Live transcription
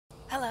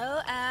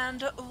Hello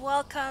and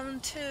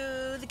welcome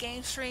to the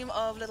game stream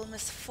of Little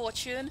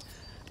Misfortune.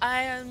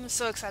 I am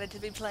so excited to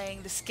be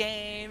playing this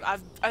game.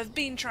 I've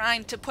been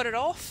trying to put it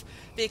off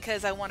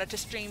because I wanted to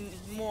stream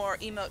more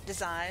emote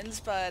designs,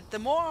 but the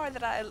more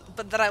that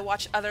I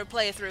watch other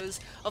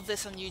playthroughs of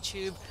this on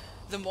YouTube,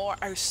 the more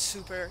I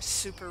super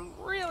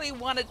really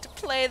wanted to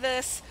play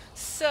this.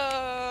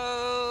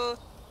 So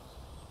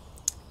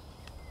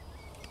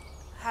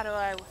how do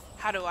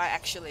I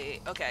actually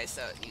okay,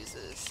 so it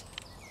uses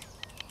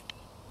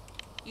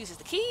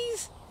the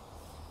keys.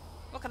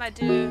 What can I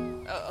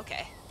do? Oh,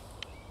 okay.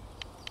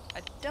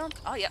 I don't.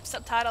 Oh, yep,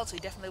 subtitles. We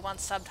definitely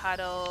want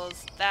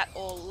subtitles. That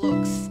all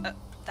looks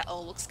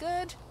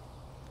good.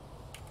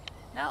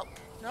 Nope.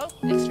 Nope.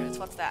 Extras.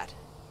 What's that?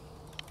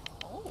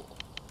 Oh.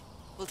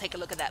 We'll take a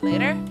look at that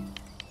later.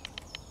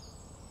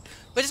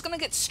 We're just gonna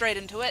get straight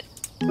into it.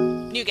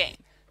 New game.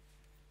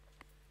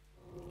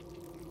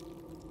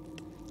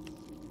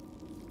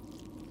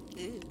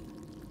 Ew.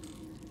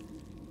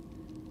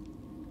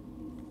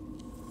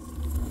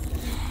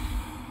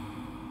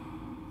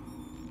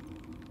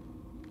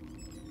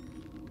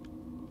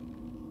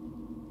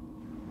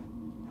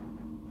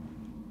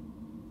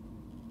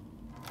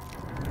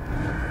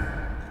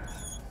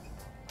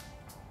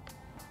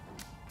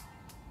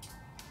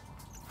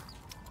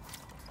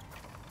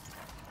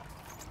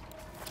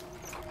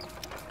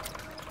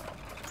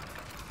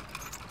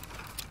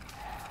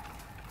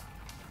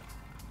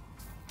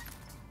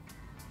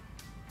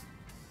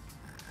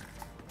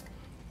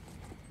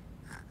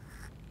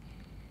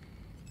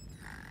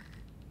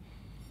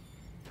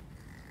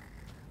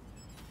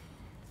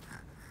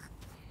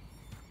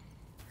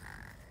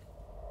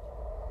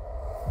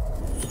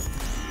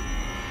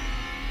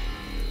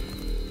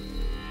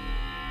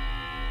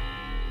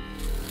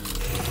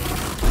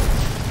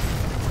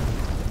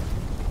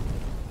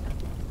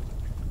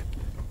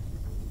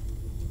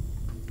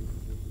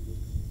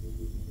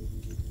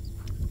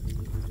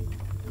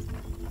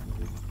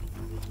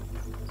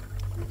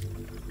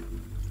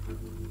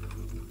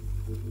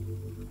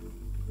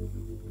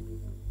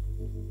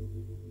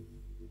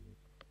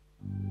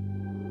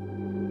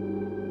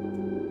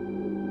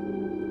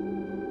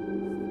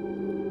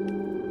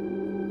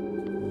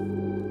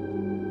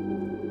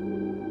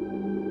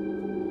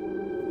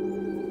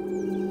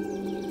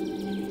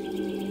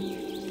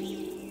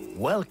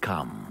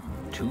 Welcome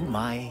to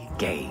my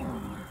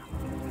game.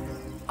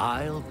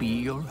 I'll be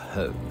your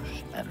host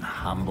and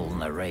humble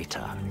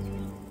narrator.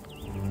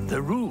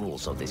 The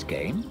rules of this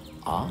game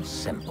are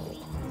simple.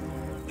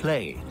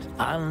 Play it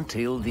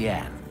until the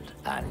end,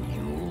 and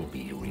you'll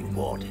be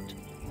rewarded.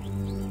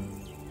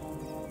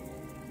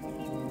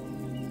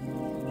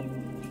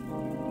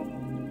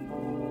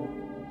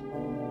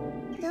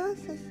 There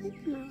was a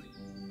signal.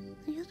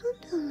 You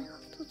don't tell me how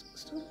to do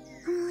stuff.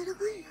 I'm a little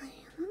late,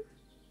 you know?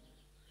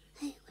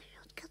 Hey, we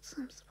should get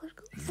some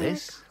sparkle.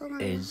 This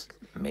is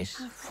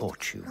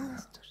Misfortune.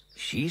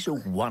 She's a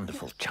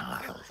wonderful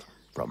child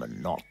from a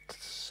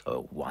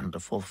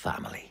not-so-wonderful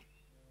family.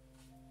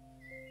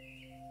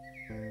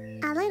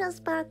 A little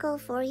sparkle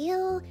for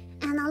you,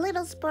 and a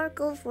little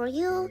sparkle for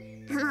you,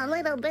 and a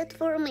little bit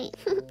for me.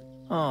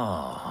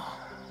 Oh,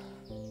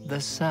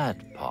 the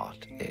sad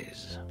part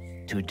is,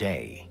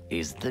 today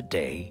is the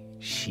day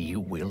she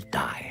will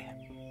die.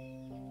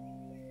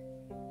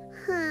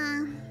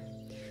 Huh.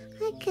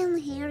 I can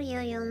hear you,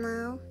 you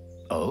know.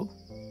 Oh,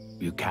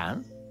 you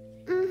can?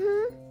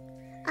 Mm-hmm.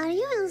 Are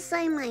you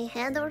inside my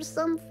head or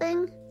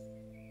something?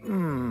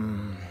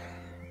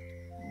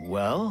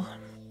 Well,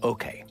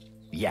 okay,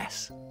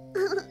 yes.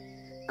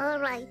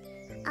 Alright,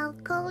 I'll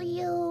call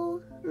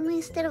you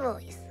Mr.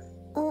 Voice.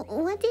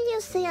 What did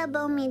you say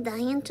about me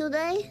dying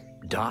today?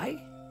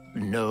 Die?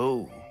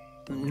 No.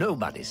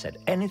 Nobody said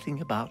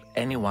anything about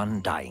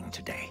anyone dying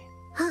today.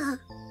 Huh?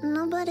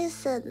 Nobody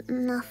said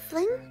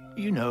nothing?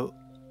 You know,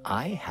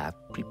 I have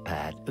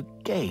prepared a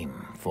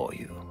game for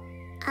you.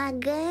 A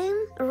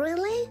game?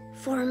 Really?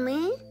 For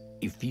me?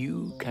 If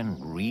you can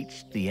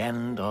reach the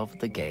end of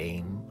the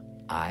game,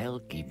 I'll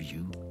give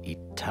you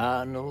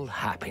eternal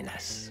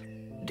happiness.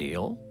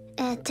 Deal?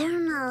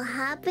 Eternal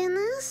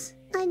happiness?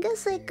 I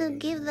guess I could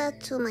give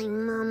that to my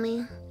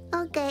mommy.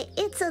 Okay,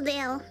 it's a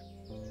deal.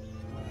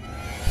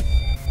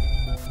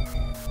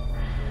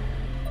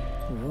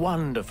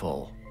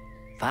 Wonderful.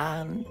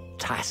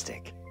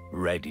 Fantastic.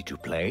 Ready to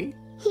play?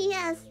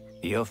 Yes.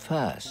 Your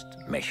first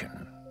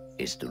mission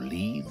is to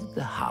leave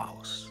the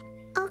house.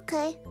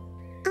 Okay,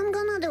 I'm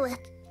gonna do it.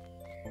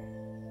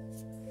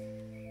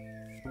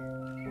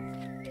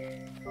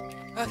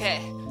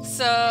 Okay,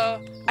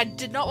 so I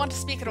did not want to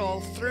speak at all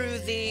through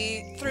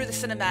the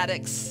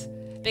cinematics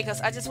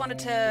because I just wanted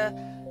to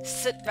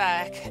sit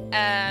back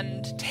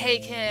and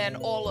take in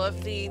all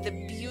of the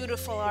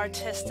beautiful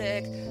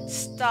artistic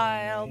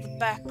style, the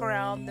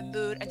background, the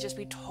mood, and just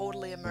be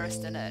totally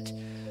immersed in it.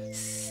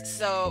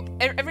 So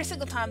every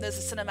single time there's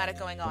a cinematic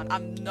going on,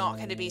 I'm not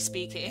going to be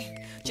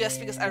speaking just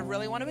because I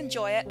really want to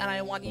enjoy it and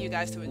I want you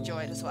guys to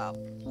enjoy it as well.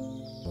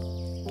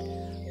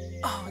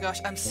 Oh my gosh,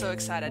 I'm so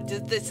excited.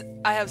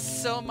 I have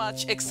so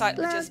much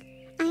excitement. Look, just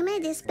I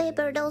made these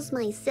paper dolls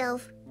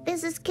myself.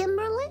 This is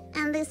Kimberly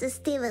and this is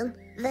Steven.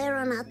 They're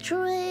on a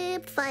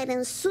trip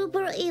fighting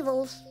super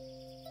evils.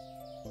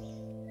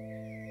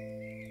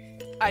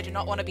 I do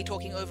not want to be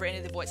talking over any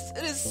of the voices.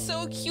 It is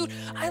so cute.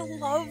 I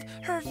love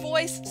her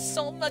voice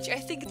so much. I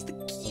think it's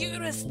the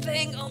cutest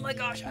thing. Oh my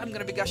gosh, I'm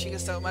going to be gushing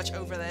so much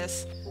over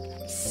this.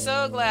 I'm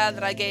so glad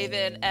that I gave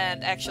in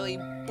and actually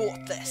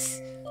bought this.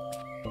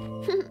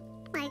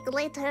 My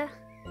glitter.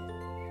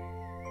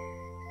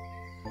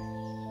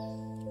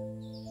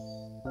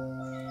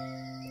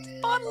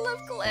 Bottle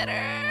of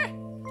glitter.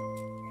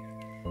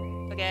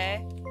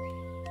 Okay.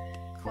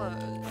 Close.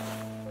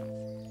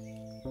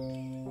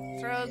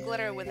 Throw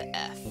glitter with an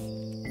F.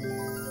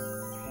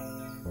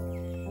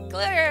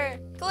 Glitter!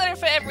 Glitter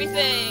for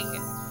everything!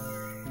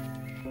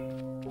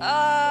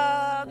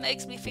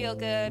 Makes me feel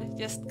good.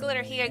 Just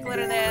glitter here,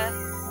 glitter there.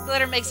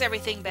 Glitter makes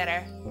everything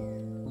better.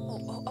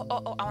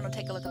 Oh, I want to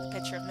take a look at the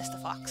picture of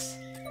Mr. Fox.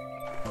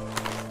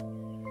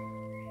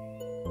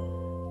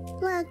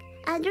 Look,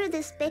 I drew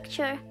this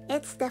picture.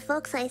 It's the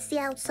fox I see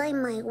outside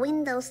my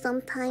window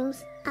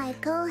sometimes. I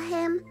call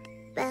him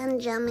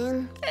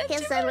Benjamin.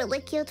 He's a really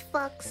cute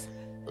fox.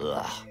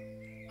 Ugh,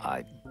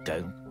 I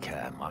don't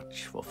care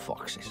much for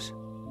foxes.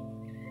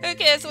 Who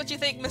cares what you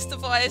think, Mr.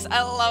 Voice?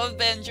 I love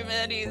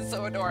Benjamin. He's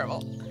so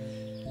adorable.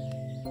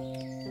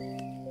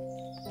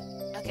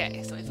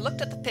 Okay, so we've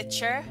looked at the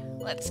picture.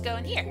 Let's go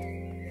in here.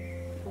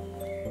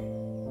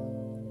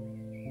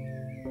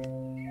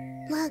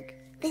 Look,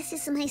 this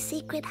is my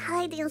secret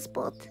hiding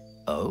spot.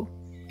 Oh,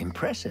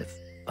 impressive.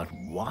 But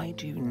why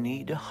do you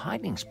need a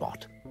hiding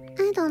spot?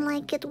 I don't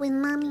like it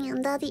when Mommy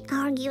and Daddy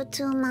argue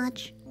too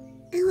much.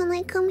 And when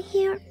I come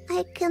here,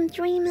 I can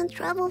dream and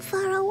travel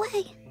far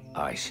away.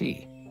 I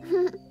see.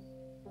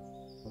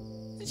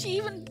 She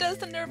even does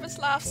the nervous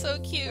laugh, so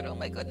cute. Oh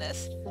my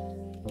goodness.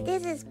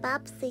 This is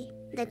Babsy,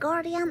 the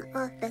guardian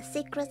of the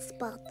secret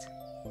spot.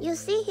 You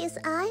see his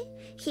eye?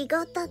 He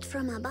got that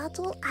from a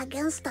battle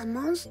against a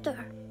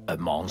monster. A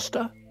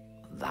monster?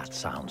 That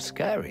sounds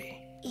scary.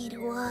 It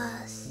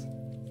was.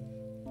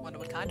 Wonder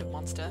what kind of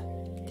monster.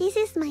 This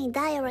is my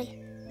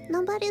diary.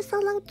 Nobody's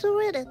allowed to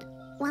read it.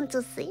 Want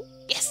to see?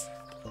 Yes!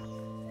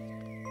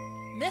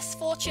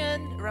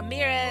 Misfortune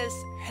Ramirez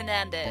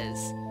Hernandez.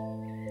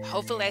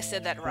 Hopefully I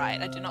said that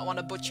right. I do not want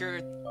to butcher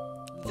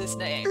this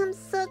name. I'm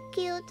so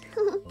cute.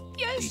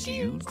 Yes, Did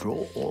you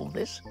draw all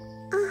this?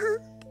 Uh-huh.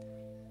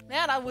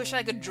 Man, I wish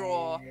I could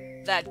draw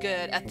that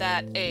good at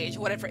that age,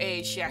 whatever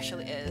age she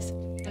actually is.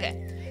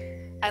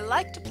 Okay. I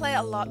like to play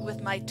a lot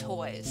with my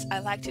toys. I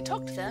like to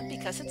talk to them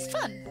because it's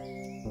fun.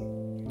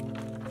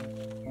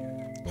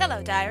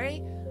 Hello,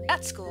 diary.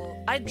 At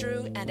school, I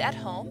drew, and at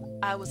home,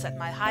 I was at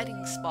my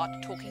hiding spot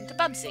talking to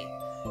Bubsy,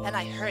 and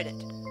I heard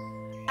it.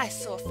 I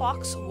saw a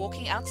fox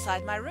walking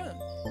outside my room.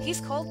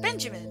 He's called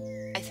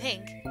Benjamin, I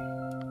think.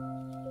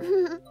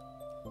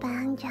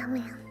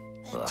 Benjamin.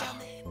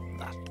 Benjamin.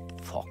 That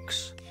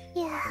fox.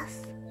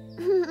 Yes.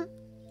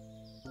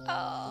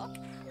 Oh.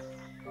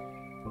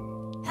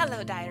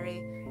 Hello,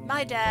 diary.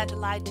 My dad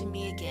lied to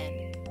me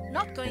again.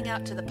 Not going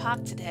out to the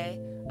park today.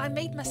 I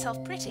made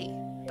myself pretty,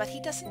 but he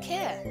doesn't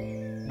care.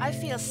 I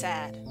feel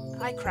sad.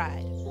 I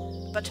cried,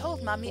 but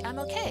told Mommy I'm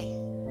okay.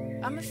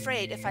 I'm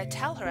afraid if I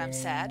tell her I'm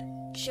sad,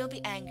 she'll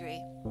be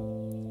angry.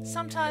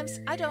 Sometimes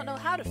I don't know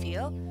how to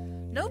feel.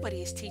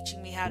 Nobody is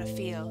teaching me how to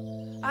feel.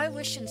 I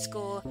wish in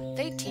school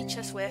they'd teach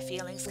us where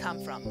feelings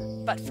come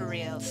from. But for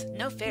reals,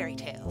 no fairy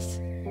tales.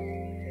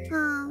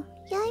 Oh,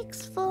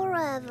 yikes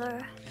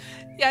forever.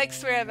 Yikes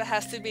forever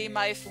has to be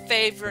my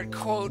favorite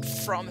quote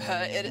from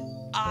her.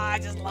 I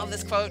just love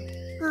this quote.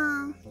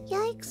 Oh,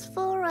 yikes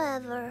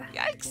forever.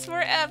 Yikes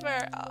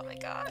forever. Oh my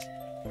god.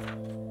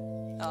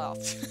 Oh.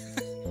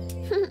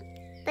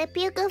 The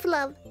puke of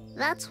love.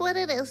 That's what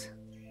it is.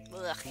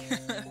 Ugh.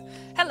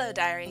 Hello,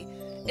 diary.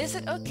 Is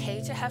it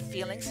okay to have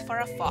feelings for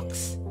a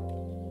fox?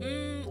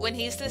 When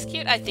he's this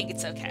cute, I think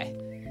it's okay.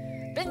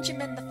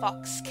 Benjamin the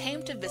fox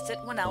came to visit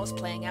when I was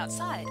playing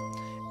outside,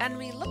 and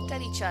we looked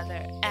at each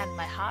other, and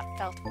my heart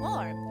felt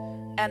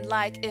warm, and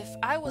like if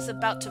I was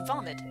about to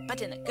vomit,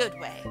 but in a good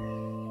way.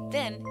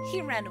 Then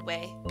he ran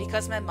away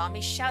because my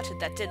mommy shouted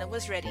that dinner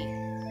was ready.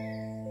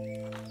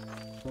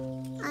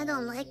 I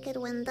don't like it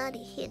when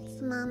Daddy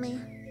hits Mommy.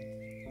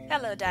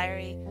 Hello,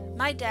 diary.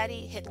 My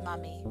daddy hit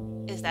Mommy.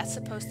 Is that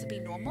supposed to be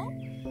normal?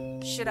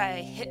 Should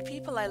I hit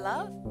people I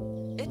love?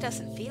 It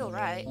doesn't feel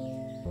right.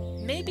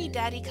 Maybe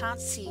Daddy can't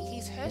see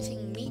he's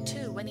hurting me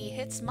too when he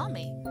hits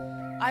Mommy.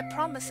 I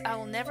promise I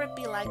will never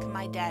be like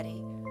my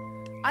daddy.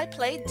 I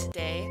played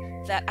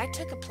today that I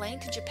took a plane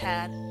to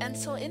Japan and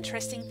saw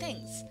interesting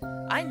things.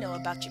 I know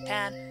about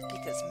Japan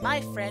because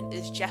my friend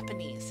is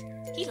Japanese.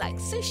 He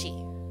likes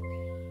sushi.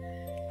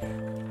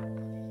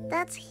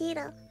 That's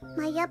Hiro,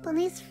 my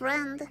Japanese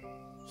friend.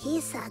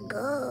 He's a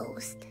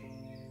ghost.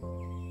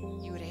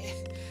 Yuri.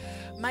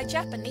 My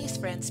Japanese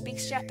friend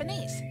speaks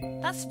Japanese.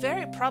 That's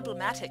very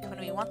problematic when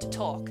we want to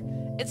talk.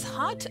 It's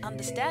hard to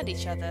understand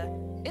each other.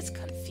 It's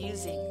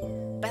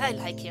confusing. But I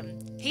like him.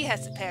 He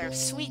has a pair of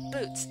sweet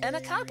boots and a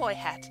cowboy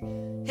hat.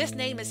 His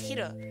name is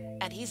Hiro,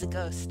 and he's a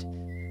ghost.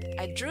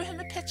 I drew him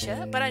a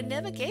picture, but I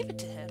never gave it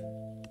to him.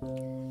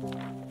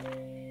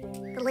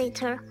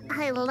 Glitter.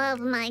 I love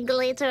my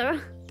glitter.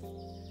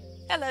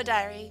 Hello,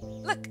 diary.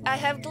 Look, I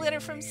have glitter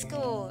from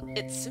school.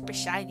 It's super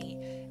shiny,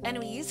 and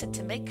we use it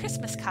to make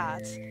Christmas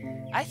cards.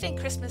 I think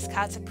Christmas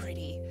cards are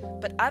pretty,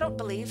 but I don't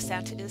believe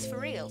Santa is for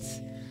reals.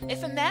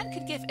 If a man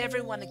could give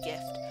everyone a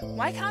gift,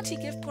 why can't he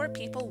give poor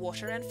people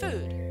water and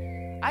food?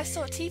 I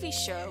saw a TV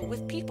show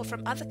with people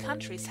from other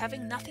countries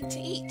having nothing to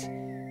eat.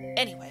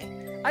 Anyway,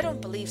 I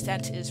don't believe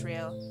Santa is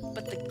real,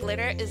 but the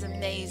glitter is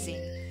amazing.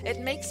 It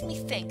makes me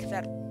think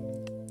that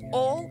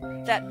all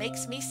that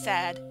makes me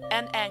sad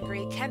and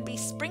angry can be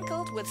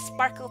sprinkled with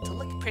sparkle to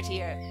look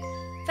prettier.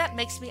 That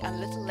makes me a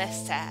little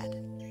less sad.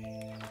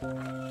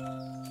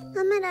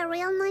 I made a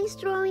real nice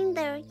drawing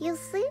there, you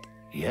see?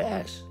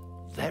 Yes,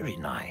 very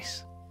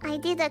nice. I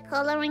did a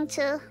coloring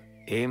too.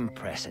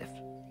 Impressive.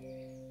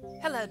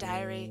 Hello,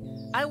 diary.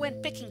 I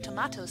went picking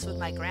tomatoes with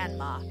my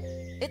grandma.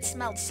 It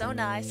smelled so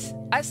nice.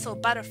 I saw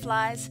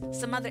butterflies,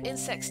 some other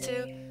insects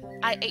too.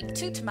 I ate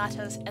 2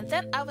 tomatoes and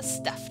then I was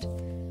stuffed.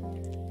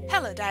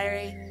 Hello,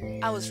 diary.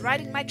 I was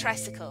riding my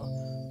tricycle.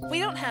 We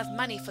don't have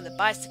money for the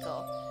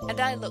bicycle, and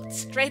I looked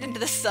straight into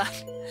the sun,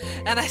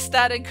 and I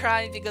started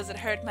crying because it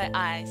hurt my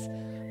eyes.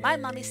 My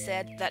mommy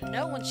said that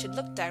no one should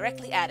look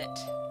directly at it.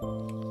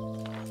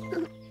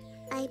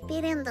 I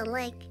peed in the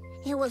lake.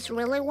 It was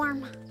really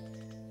warm.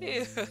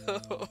 Ew.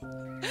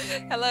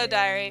 Hello,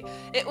 diary.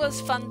 It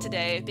was fun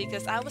today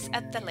because I was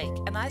at the lake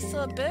and I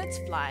saw birds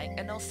flying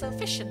and also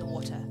fish in the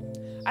water.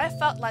 I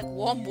felt like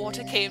warm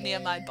water came near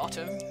my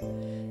bottom.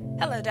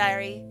 Hello,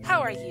 diary.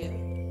 How are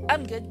you?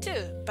 I'm good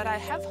too, but I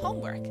have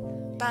homework.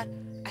 But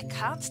I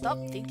can't stop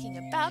thinking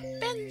about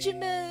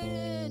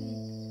Benjamin.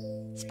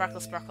 Sparkle,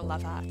 sparkle,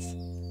 love hearts.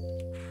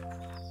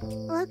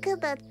 Look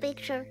at that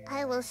picture.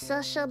 I was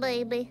such a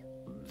baby.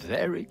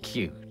 Very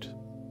cute.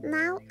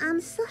 Now I'm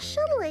such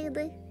a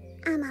lady.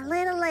 I'm a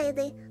little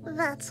lady.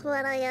 That's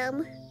what I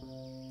am.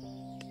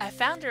 I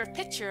found her a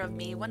picture of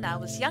me when I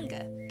was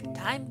younger.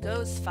 Time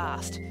goes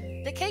fast.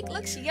 The cake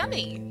looks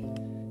yummy.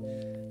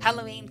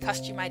 Halloween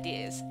costume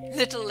ideas.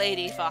 Little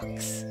Lady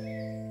Fox.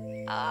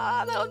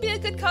 Ah, that would be a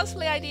good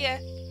cosplay idea.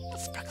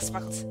 Sparkles,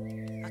 sparkles.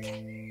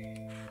 Okay.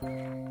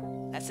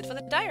 That's it for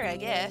the diary, I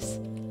guess.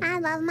 I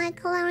love my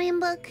coloring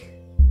book.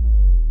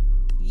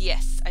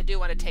 Yes, I do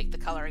want to take the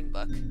coloring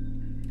book.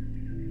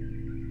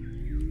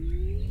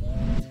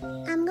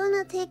 I'm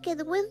gonna take it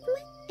with me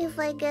if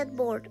I get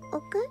bored,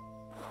 okay?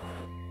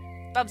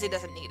 Bubsy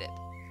doesn't need it.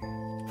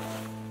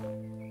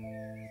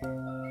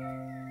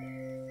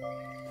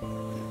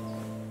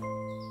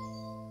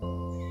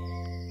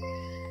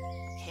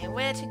 Okay,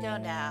 where to go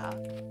now?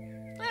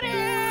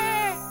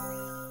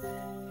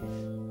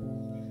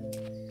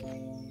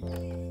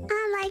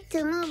 I like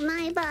to move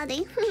my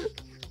body.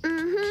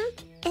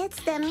 It's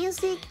the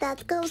music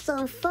that goes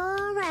on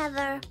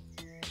forever.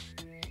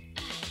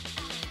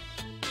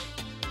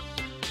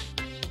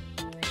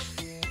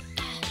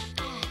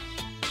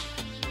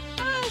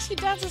 Ah, she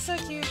dances so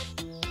cute.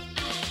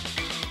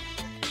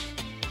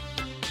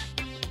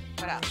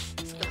 What else?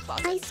 Let's go to the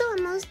closet. I saw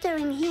a monster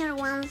in here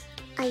once.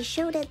 I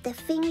showed it the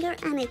finger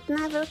and it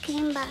never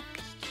came back.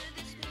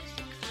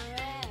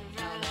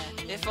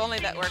 If only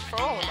that worked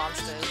for all the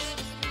monsters.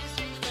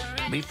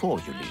 Before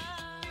you leave,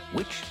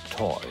 which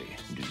toy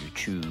do you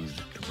choose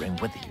to bring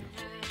with you?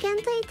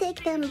 Can't I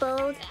take them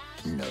both?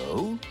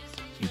 No,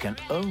 you can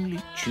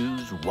only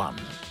choose one.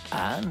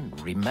 And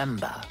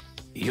remember,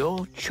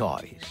 your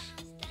choice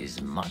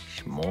is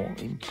much more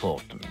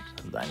important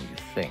than you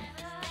think.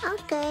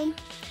 Okay,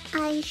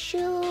 I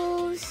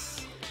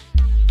choose...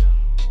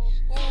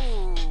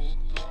 Ooh.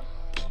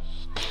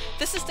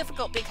 This is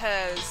difficult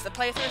because the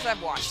playthroughs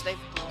I've watched, they've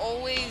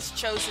always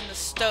chosen the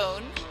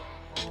stone.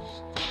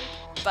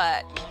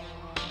 But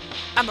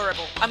I'm a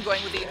rebel. I'm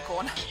going with the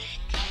unicorn.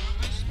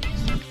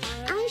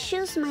 I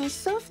choose my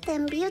soft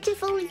and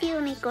beautiful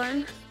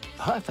unicorn.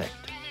 Perfect.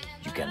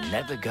 You can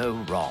never go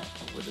wrong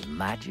with a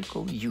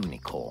magical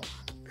unicorn.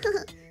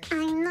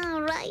 I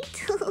know,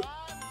 right?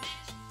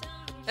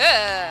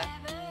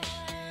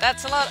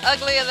 That's a lot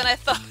uglier than I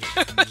thought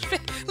it would be.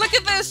 Look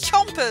at those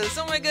chompers!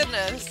 Oh my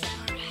goodness!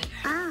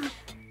 Ah,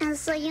 and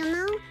so you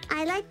know,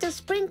 I like to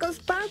sprinkle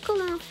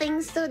sparkle on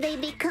things so they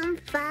become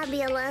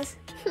fabulous.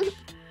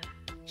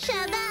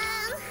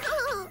 Shadam!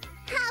 Oh,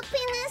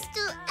 happiness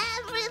to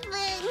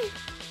everything!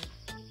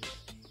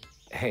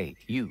 Hey,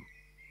 you,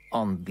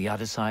 on the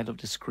other side of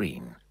the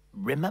screen.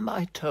 Remember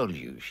I told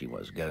you she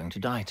was going to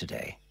die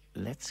today?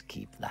 Let's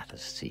keep that a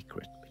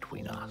secret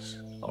between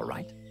us, all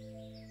right?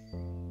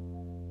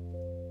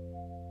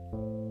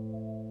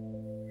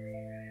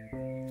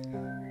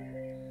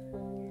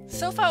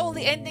 So far, all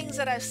the endings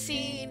that I've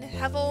seen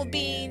have all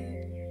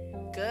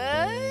been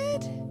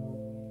good?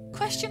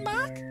 Question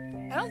mark?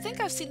 I don't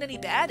think I've seen any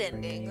bad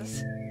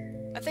endings.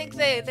 I think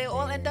they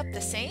all end up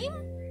the same?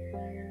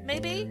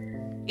 Maybe?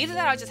 Either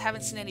that or I just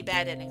haven't seen any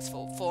bad endings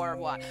for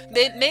one.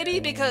 Maybe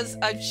because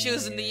I'm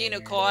choosing the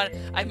unicorn,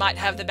 I might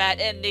have the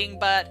bad ending,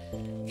 but,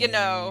 you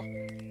know,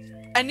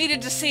 I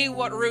needed to see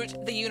what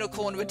route the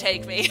unicorn would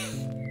take me.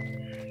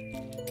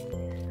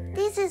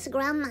 This is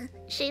Grandma.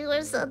 She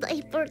wears a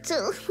diaper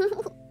too.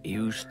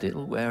 You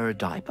still wear a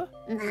diaper?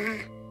 Nah,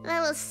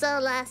 that was so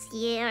last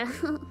year.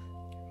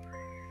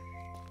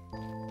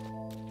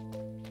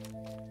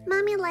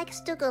 Mommy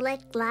likes to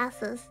collect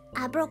glasses.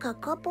 I broke a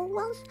couple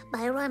once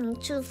by running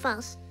too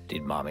fast.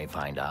 Did Mommy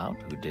find out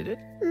who did it?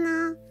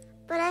 No,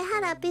 but I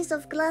had a piece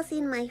of glass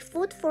in my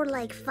foot for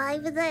like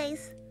 5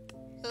 days.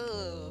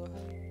 Ooh.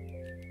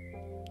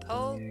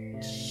 Hold,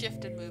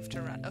 shift, and move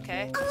to run.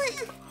 Okay.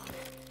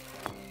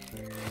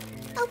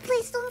 Oh,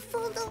 please don't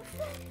fall, don't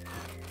fall.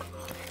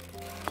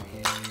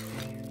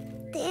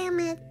 Damn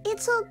it,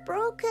 it's all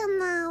broken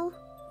now.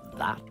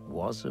 That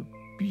was a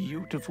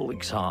beautiful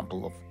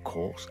example of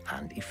cause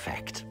and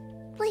effect.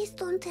 Please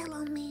don't tell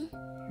on me.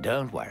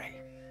 Don't worry.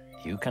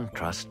 You can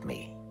trust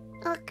me.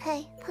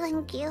 Okay,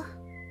 thank you.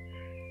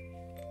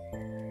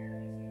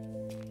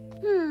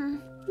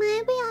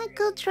 Maybe I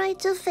could try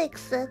to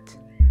fix it.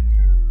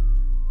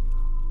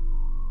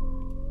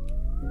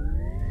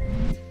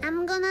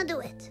 I'm gonna do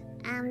it.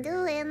 I'm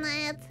doing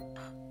it.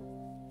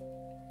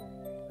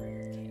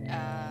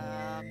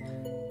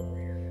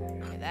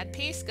 Okay, that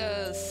piece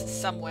goes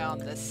somewhere on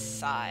this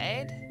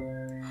side.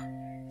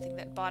 I think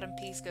that bottom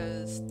piece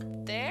goes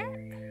there.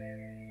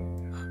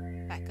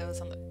 That goes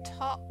on the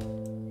top.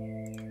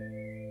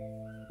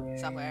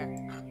 Somewhere.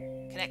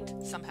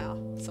 Connect somehow.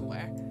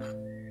 Somewhere.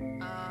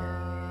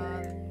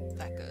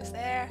 That goes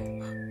there.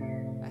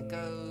 That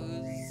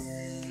goes...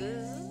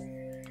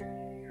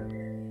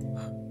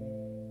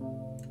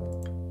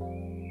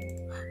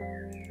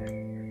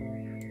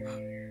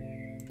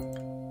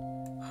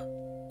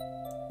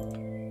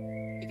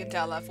 You can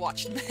tell I've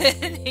watched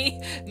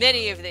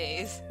many of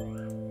these.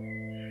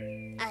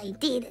 I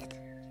did it.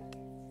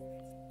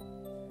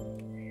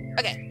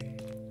 Okay.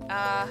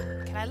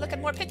 Can I look at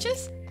more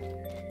pictures?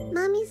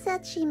 Mommy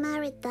said she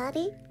married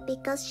Daddy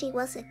because she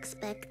was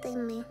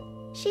expecting me.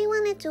 She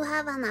wanted to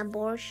have an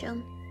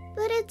abortion,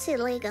 but it's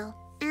illegal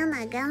and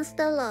against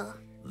the law.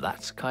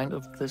 That's kind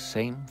of the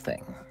same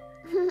thing.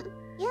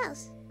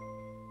 Yes.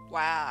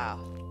 Wow.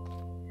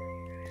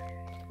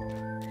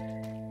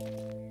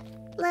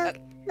 Look,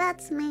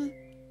 that's me.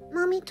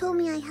 Mommy told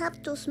me I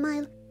have to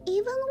smile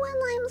even when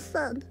I'm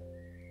sad.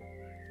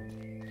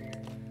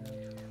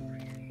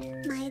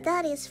 My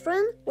daddy's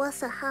friend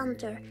was a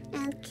hunter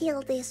and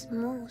killed this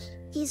moose.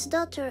 His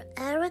daughter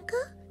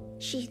Erica,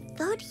 she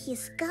thought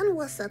his gun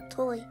was a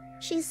toy.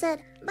 She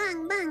said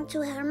bang bang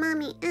to her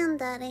mommy and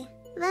daddy.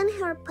 Then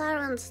her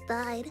parents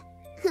died,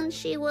 and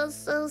she was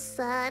so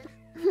sad.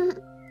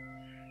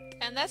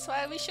 And that's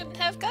why we shouldn't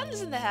have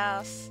guns in the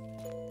house.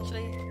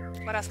 Actually,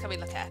 what else can we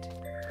look at?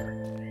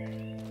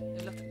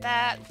 We looked at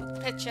that,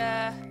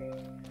 picture.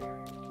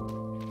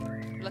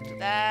 Looked at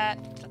that,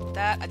 looked at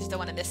that. I just don't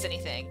want to miss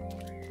anything.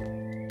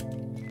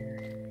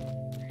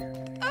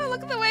 Oh,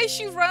 look at the way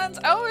she runs.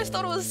 I always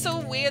thought it was so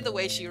weird the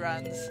way she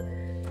runs.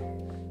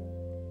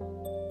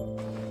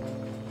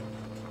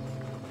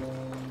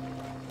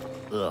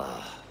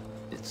 Ugh,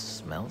 it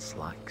smells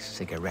like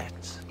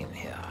cigarettes in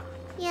here.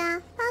 Yeah,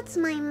 that's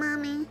my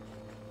mommy.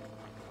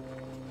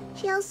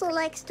 She also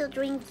likes to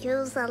drink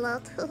juice a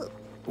lot.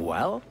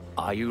 Well,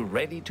 are you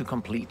ready to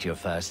complete your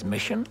first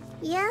mission?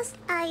 Yes,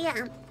 I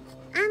am.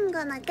 I'm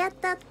gonna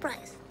get that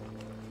prize.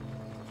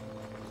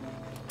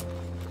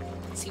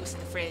 Let's see what's in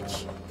the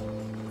fridge.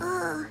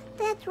 Oh,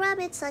 dead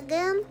rabbits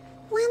again?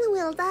 When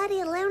will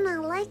Daddy learn I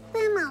like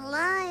them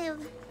alive?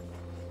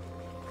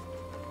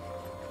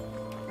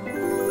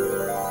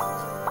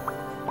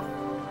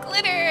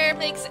 Glitter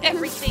makes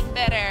everything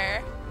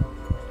better.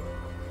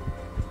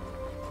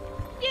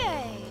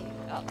 Yay!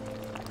 Oh.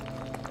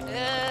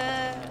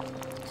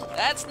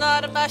 That's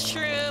not a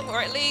mushroom,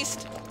 or at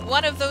least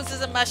one of those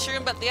is a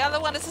mushroom, but the other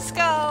one is a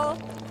skull.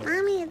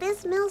 Mommy, this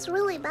smells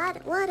really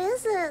bad. What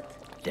is it?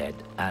 Dead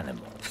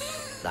animal.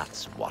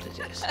 That's what it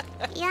is.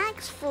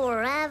 Yikes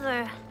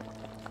forever.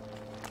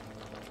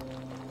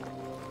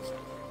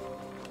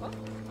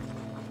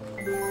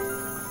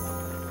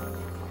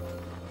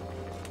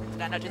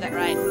 Did I not do that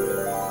right?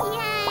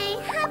 Yay!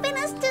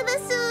 Happiness to the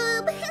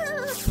soup!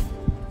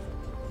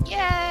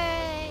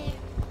 Yay!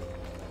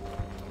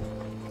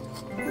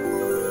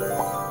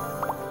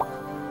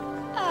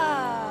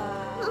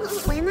 Ah.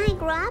 When I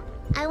grow up,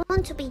 I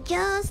want to be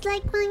just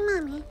like my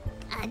mommy,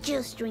 a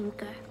juice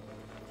drinker.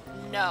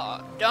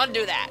 No, don't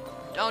do that.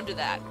 Don't do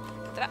that.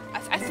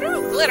 I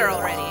threw glitter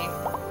already.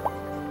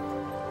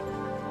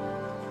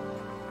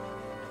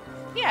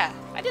 Yeah,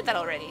 I did that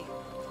already.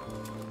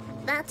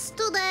 That's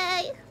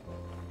today.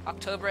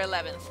 October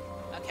 11th.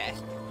 Okay.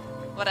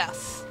 What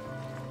else?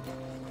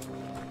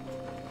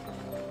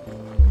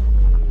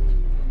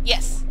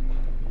 Yes.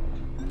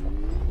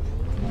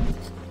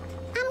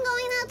 I'm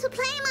going out to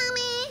play,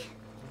 Mommy.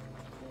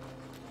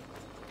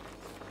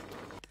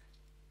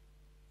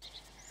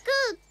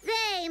 Good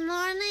day,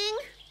 morning.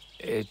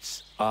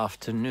 It's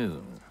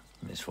afternoon,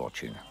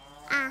 Misfortune.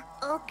 Ah,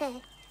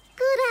 okay.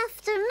 Good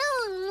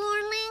afternoon,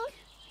 morning.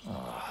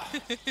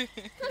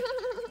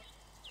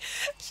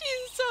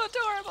 She's so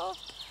adorable.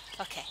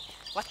 Okay,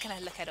 what can I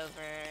look at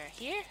over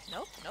here?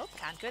 Nope, nope,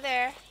 can't go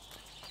there.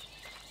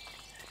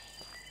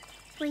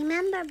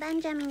 Remember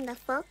Benjamin the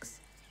fox?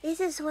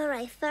 This is where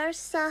I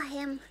first saw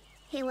him.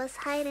 He was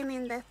hiding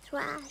in the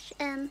trash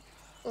and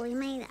we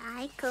made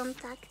eye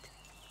contact.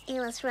 It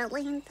was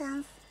really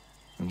intense.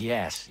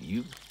 Yes,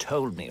 you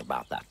told me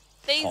about that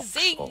They fox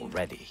zinged.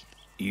 already.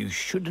 You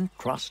shouldn't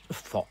trust a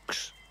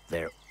fox.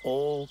 They're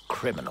all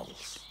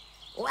criminals.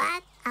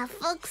 What? A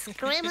fox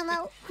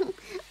criminal?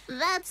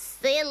 That's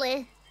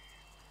silly.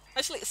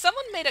 Actually,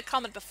 someone made a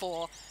comment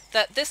before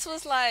that this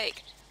was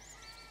like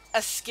a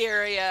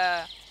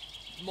scarier,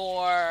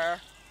 more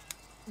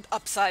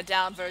upside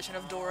down version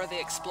of Dora the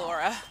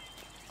Explorer.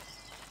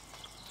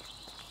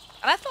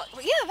 And I thought,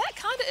 well, yeah, that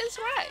kind of is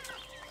right.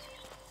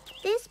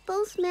 This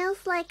pool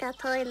smells like a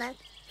toilet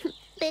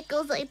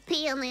because I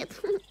pee on it.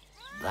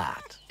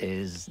 That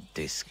is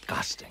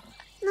disgusting.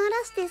 Not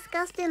as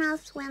disgusting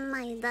as when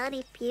my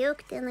daddy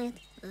puked in it.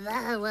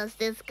 That was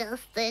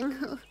disgusting.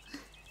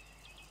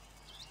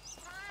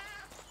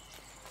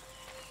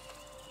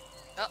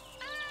 Oh,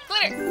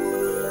 glitter!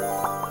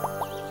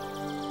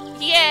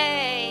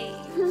 Yay!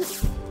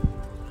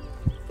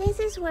 This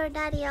is where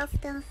daddy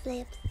often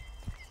sleeps.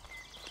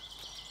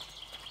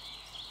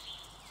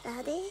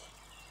 Daddy?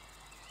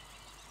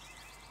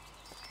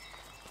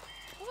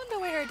 I wonder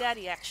where her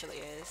daddy actually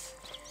is.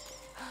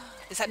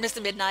 Is that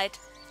Mr. Midnight?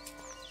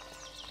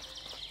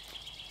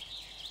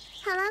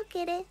 Hello,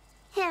 kitty.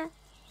 Here,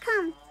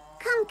 come,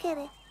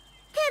 kitty.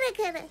 Kitty,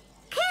 kitty,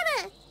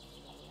 kitty!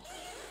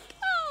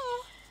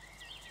 Oh,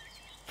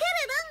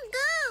 Kitty, don't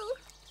go!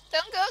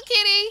 don't go,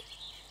 kitty!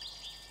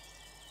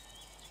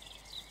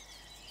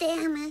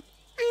 Damn it,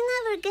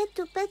 I never get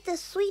to pet the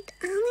sweet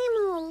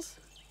animals.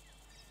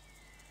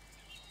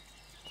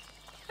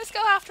 Let's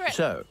go after it.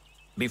 So,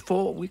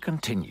 before we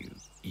continue,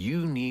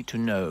 you need to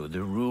know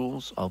the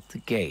rules of the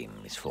game,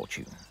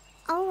 Misfortune.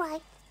 All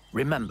right.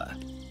 Remember,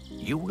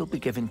 you will be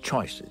given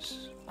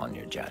choices on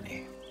your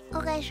journey.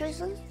 Okay,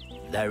 choices?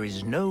 There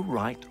is no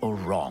right or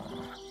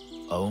wrong,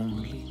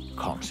 only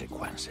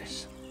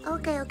consequences.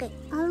 Okay,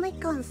 only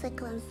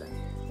consequences.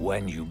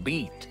 When you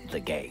beat the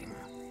game,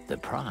 the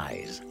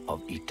prize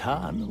of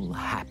eternal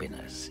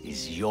happiness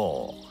is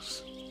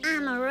yours.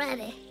 I'm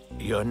ready.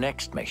 Your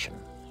next mission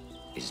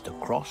is to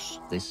cross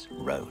this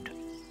road.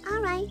 All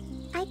right,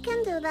 I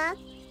can do that.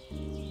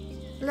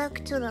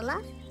 Look to the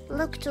left,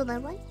 look to the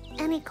right.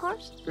 Any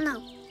course?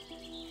 No.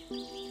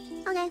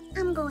 Okay,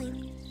 I'm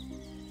going.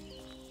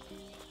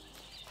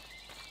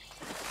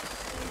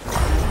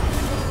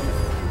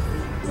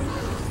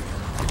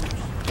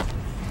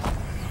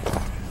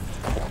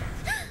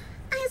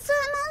 I saw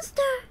a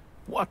monster.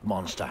 What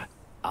monster?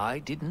 I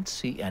didn't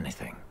see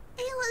anything.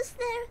 It was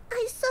there.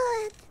 I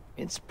saw it.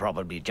 It's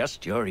probably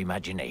just your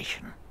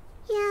imagination.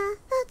 Yeah,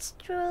 that's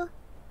true.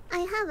 I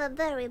have a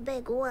very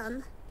big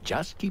one.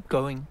 Just keep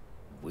going.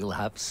 We'll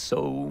have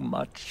so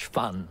much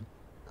fun.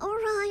 All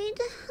right.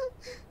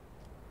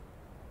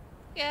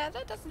 Yeah,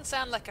 that doesn't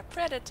sound like a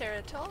predator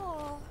at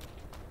all.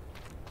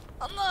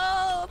 Oh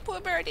no, poor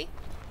birdie.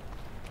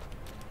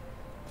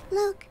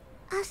 Look,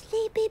 a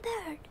sleepy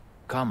bird.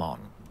 Come on,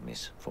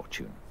 Miss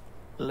Fortune.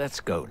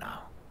 Let's go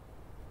now.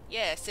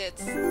 Yes,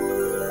 it's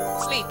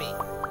sleepy.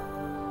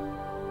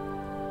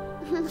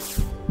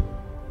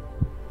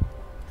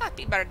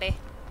 Happy birthday.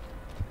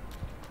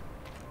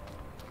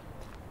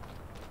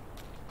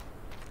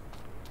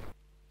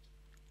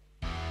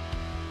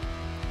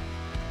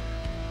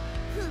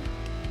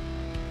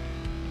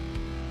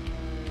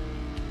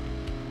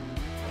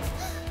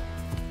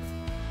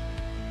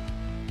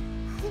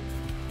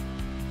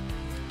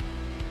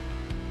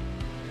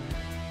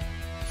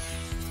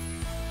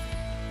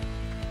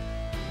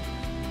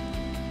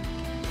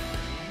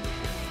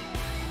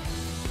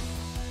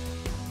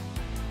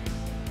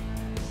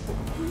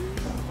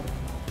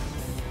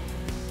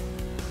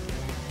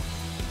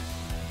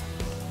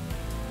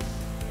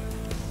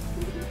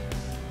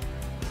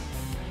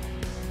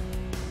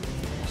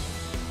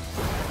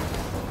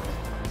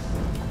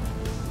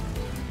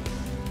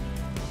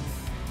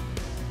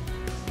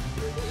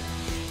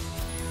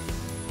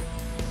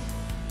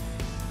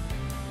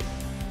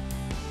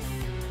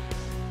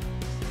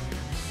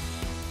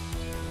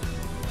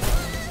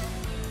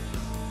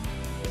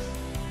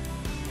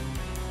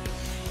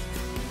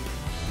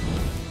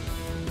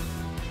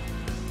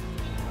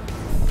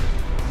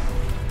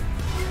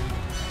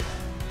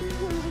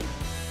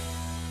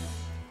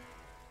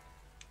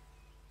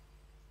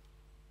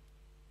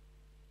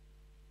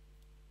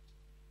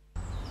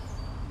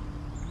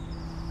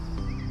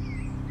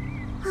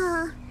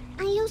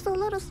 I used a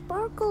lot of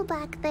sparkle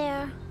back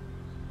there.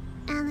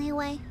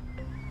 Anyway,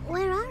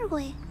 where are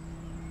we?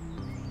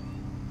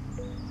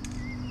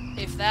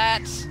 If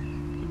that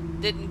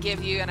didn't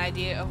give you an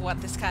idea of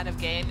what this kind of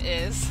game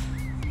is,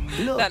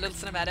 Look, that little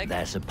cinematic.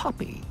 there's a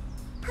puppy.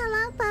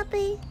 Hello,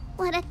 puppy.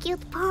 What a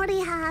cute party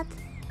hat.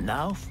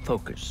 Now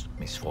focus,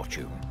 Miss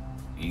Fortune.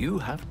 You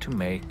have to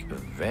make a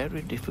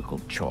very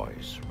difficult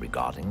choice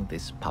regarding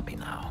this puppy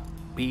now.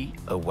 Be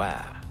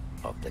aware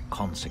of the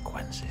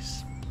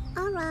consequences.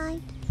 All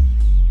right.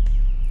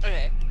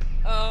 Okay.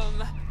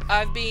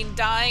 I've been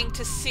dying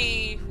to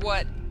see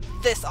what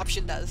this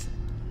option does.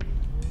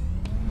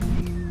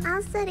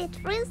 Mama set it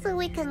free so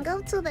we can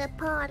go to the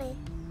party.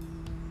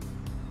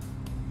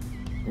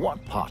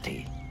 What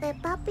party? The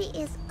puppy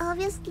is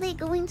obviously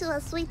going to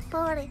a sweet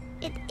party.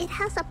 It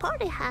has a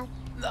party hat.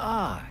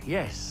 Ah,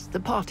 yes, the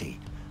party.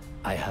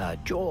 I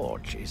heard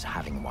George is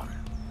having one.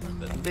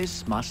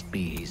 This must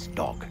be his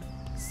dog.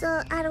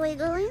 So, are we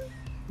going?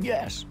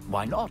 Yes,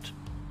 why not?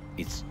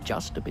 It's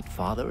just a bit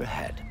farther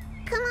ahead.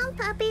 Come on,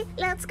 puppy,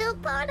 let's go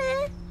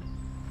party.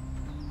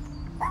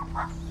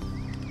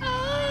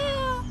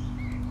 Ah!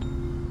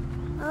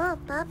 Oh,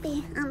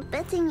 puppy, I'm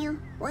petting you.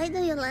 Why do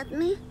you let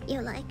me?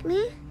 You like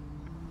me?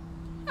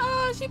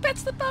 Oh, she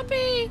pets the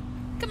puppy.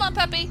 Come on,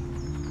 puppy.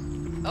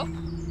 Oh,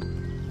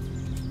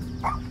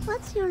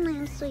 What's your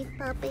name, sweet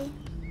puppy?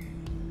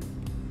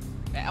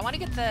 wait, I want to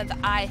get the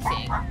eye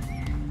thing.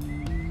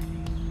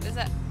 What is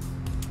that?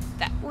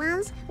 That.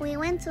 Once we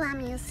went to a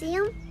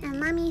museum and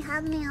Mommy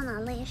had me on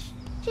a leash.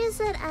 She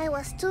said I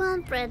was too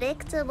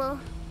unpredictable.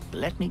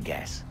 Let me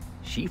guess.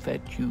 She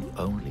fed you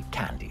only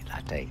candy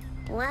that day.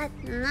 What?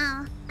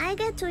 No. I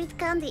get to eat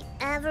candy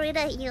every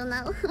day, you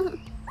know.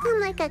 I'm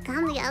like a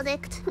candy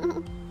addict.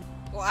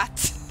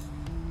 What?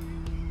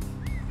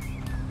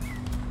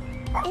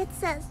 It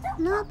says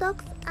no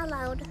dogs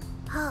allowed.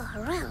 Oh,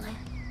 really?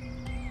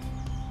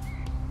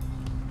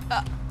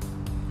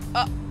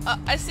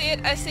 I see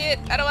it. I see it.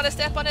 I don't want to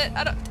step on it.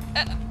 I don't.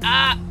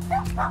 Ah!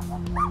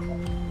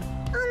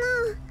 Oh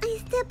no, I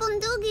step on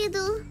Doggy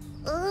Doo.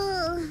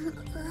 Oh,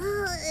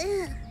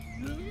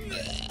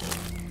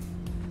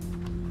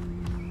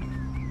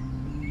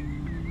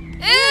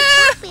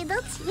 Puppy,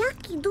 that's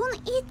yucky. Don't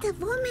eat the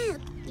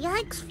vomit.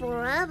 Yikes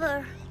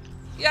forever.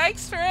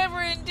 Yikes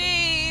forever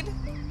indeed.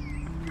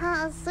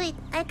 Oh, sweet.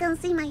 I can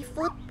see my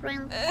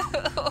footprint.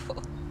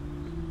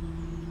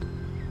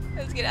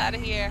 Let's get out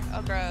of here.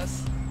 Oh,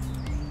 gross.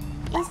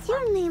 Is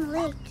your name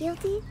Lil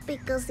Cutie?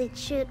 Because it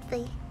should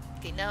be.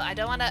 Okay, no, I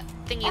don't want to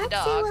thingy the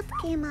Let's see dog. what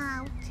came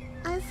out.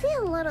 I see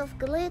a lot of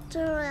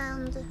glitter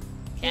and...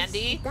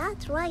 Candy? Is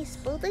that rice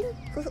pudding?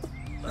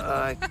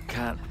 I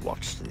can't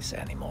watch this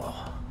anymore.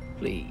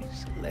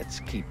 Please, let's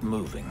keep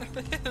moving.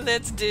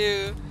 Let's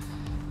do.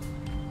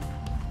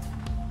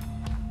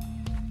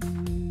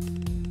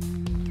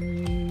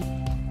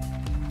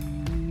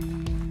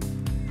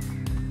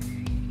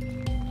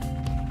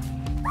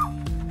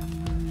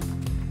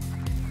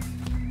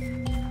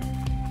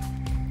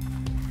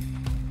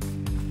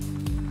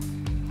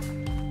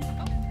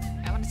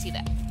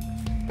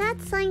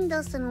 That sign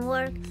doesn't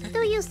work. Do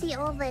you see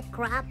all the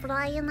crap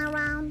lying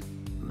around?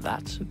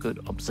 That's a good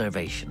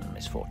observation,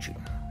 Misfortune.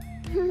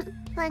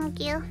 Thank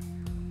you.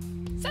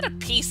 Is that a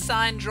peace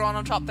sign drawn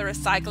on top of the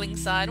recycling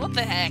sign? What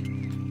the heck?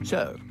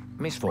 So,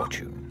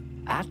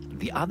 Misfortune, at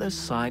the other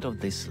side of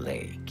this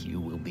lake,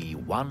 you will be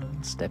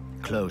one step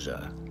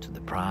closer to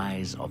the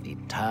prize of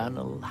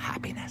eternal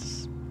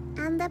happiness.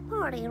 And the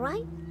party,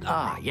 right?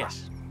 Ah,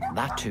 yes,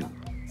 that too.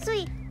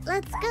 Sweet.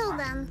 Let's go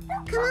then.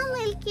 Come on,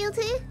 little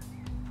cutie.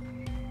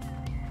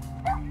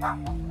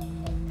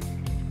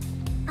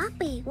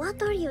 Puppy,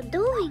 what are you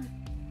doing?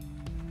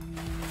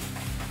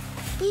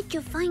 Did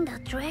you find a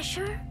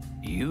treasure?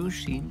 You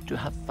seem to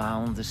have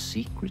found the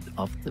secret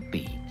of the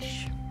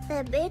beach.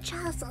 The beach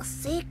has a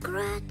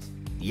secret?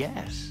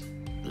 Yes,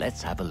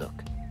 let's have a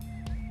look.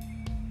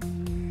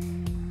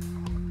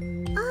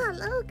 Oh,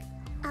 look!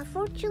 A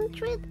fortune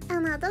treat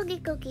and a doggy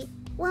cookie.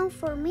 One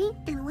for me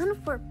and one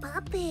for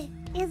Puppy.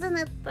 Isn't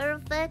it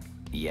perfect?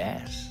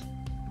 Yes,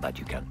 but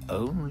you can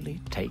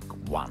only take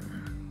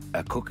one.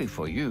 A cookie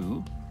for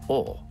you,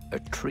 or a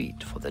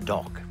treat for the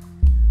dog.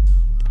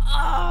 Oh,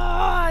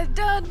 I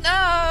don't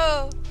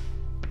know.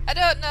 I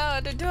don't know.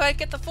 Do I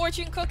get the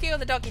fortune cookie or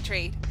the doggy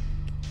treat?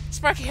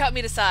 Sparky, help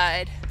me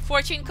decide.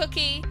 Fortune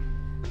cookie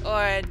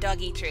or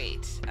doggy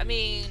treat? I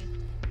mean,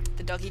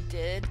 the doggy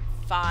did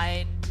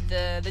find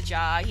the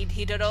jar.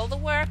 He did all the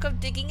work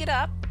of digging it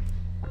up.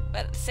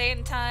 But at the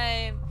same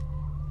time,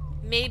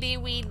 maybe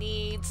we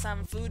need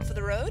some food for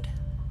the road?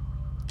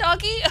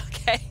 Doggy?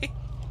 Okay.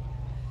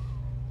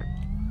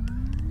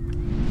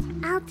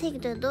 I'll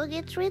take the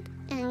doggy treat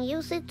and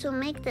use it to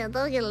make the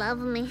doggy love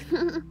me.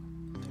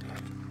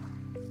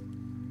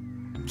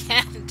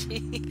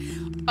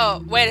 Candy.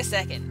 Oh, wait a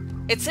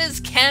second. It says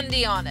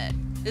candy on it.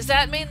 Does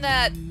that mean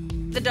that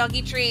the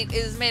doggy treat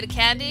is made of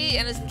candy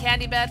and isn't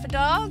candy bad for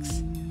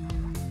dogs?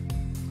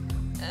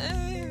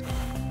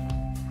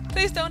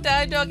 Please don't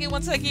die, doggy,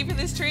 once I give you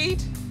this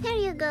treat. Here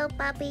you go,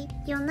 puppy.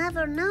 You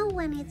never know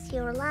when it's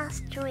your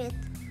last treat.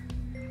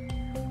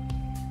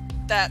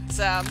 That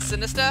sounds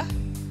sinister.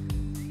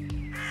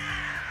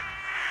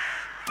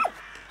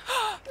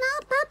 No,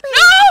 puppy!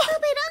 No!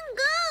 Puppy, don't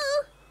go!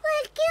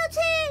 Little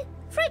cutie!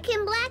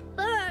 Freaking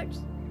blackbirds!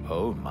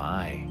 Oh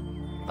my,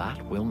 that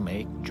will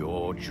make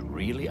George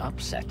really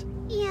upset.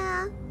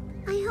 Yeah,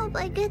 I hope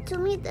I get to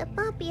meet the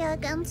puppy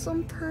again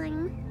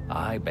sometime.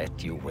 I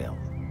bet you will.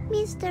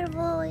 Mr.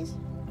 Voice,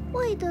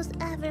 why does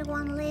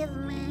everyone leave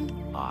me?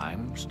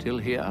 I'm still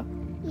here.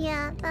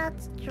 Yeah,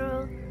 that's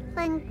true.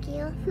 Thank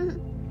you.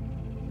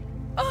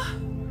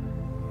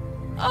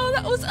 Oh,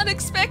 that was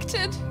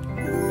unexpected.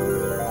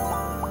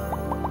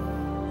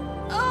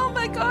 Oh my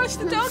gosh,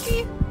 the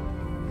doggy!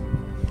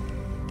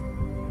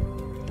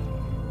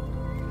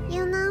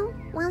 You know,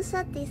 once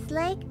at this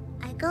lake,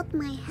 I got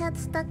my head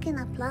stuck in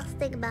a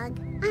plastic bag.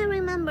 I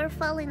remember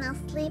falling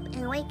asleep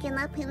and waking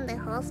up in the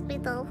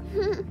hospital.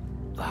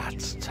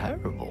 That's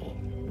terrible.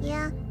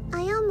 Yeah,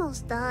 I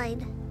almost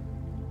died.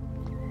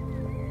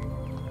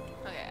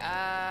 Okay,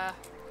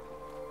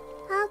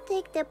 I'll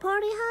take the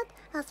party hat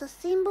as a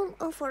symbol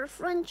of our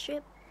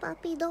friendship,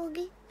 puppy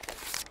doggy.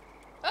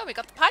 oh, we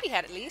got the potty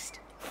hat at least.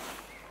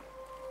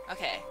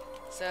 Okay,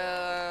 so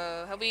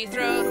have we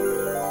thrown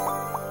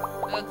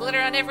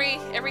glitter on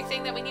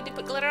everything that we need to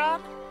put glitter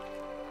on?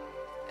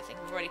 I think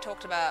we've already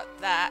talked about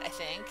that, I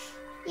think.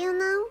 You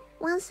know,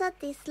 once at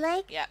this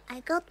lake, Yeah.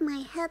 I got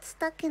my head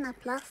stuck in a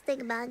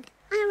plastic bag.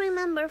 I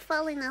remember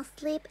falling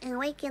asleep and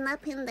waking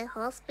up in the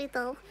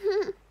hospital.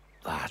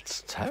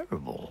 That's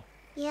terrible.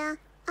 Yeah,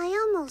 I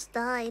almost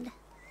died.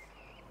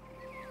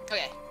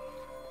 Okay,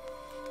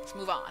 let's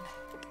move on.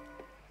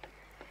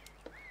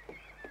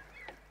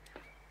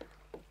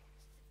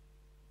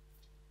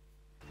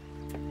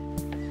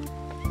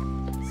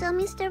 So,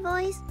 Mr.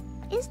 Voice,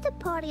 is the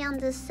party on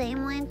the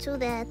same way to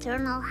the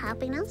eternal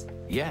happiness?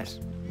 Yes,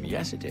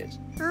 yes it is.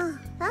 Ah,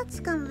 that's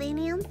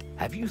convenient.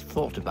 Have you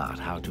thought about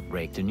how to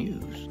break the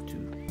news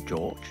to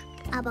George?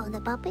 About the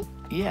puppy?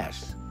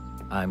 Yes.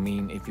 I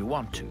mean, if you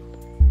want to.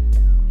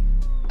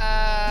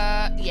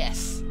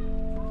 Yes.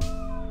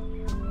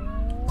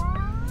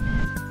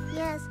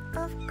 Yes,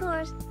 of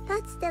course.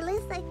 That's the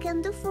least I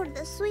can do for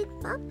the sweet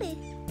puppy.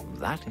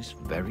 That is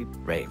very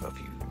brave of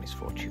you,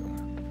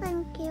 Misfortune.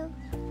 Thank you.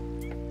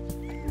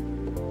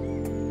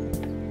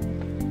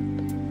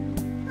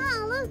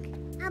 Oh, look!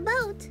 A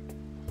boat!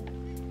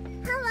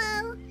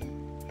 Hello!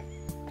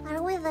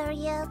 Are we there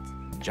yet?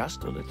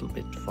 Just a little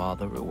bit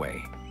farther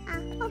away. Ah,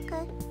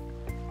 okay.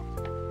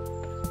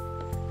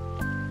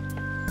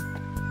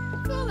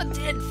 Oh, the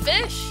dead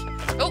fish!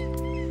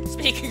 Oh,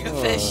 speaking of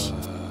fish.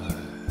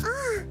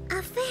 Ah,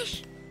 a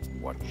fish!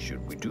 What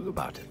should we do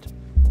about it?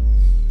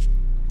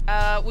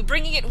 We're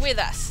bringing it with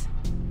us.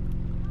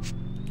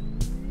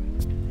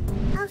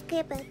 I'll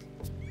keep it.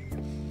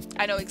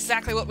 I know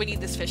exactly what we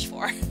need this fish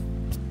for.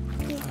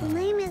 His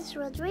name is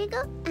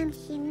Rodrigo, and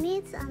he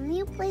needs a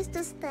new place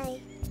to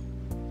stay.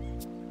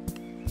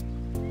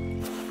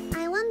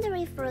 I wonder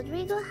if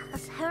Rodrigo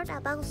has heard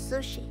about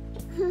sushi.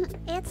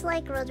 It's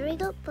like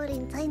Rodrigo, but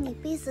in tiny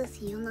pieces,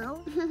 you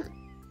know?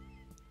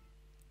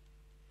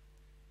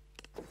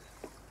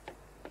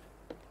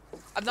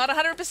 I'm not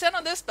 100%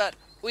 on this, but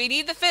we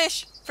need the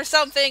fish for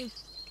something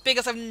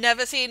because I've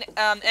never seen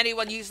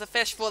anyone use the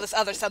fish for this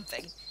other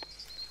something.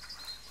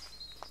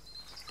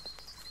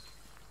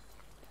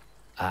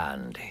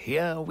 And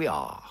here we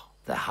are,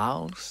 the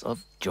house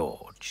of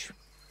George.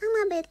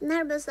 I'm a bit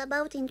nervous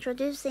about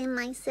introducing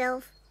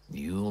myself.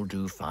 You'll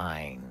do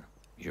fine.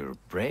 You're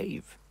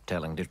brave,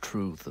 telling the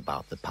truth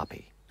about the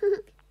puppy.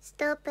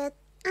 Stop it.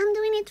 I'm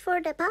doing it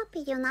for the puppy,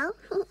 you know?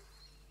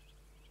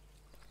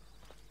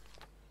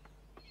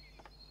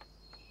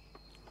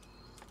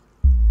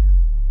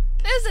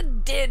 There's a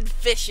dead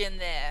fish in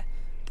there.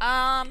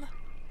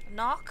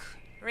 Knock,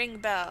 ring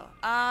bell.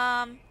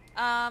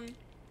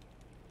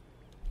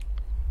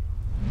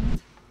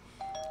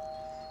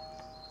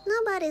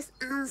 Nobody's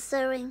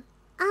answering.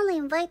 I'll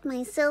invite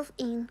myself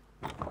in.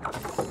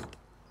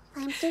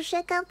 Time to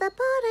check out the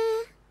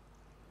party.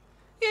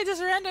 Yeah,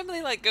 just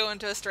randomly like go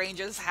into a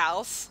stranger's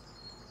house,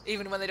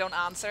 even when they don't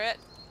answer it.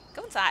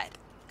 Go inside.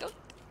 Go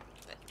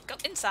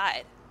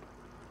inside.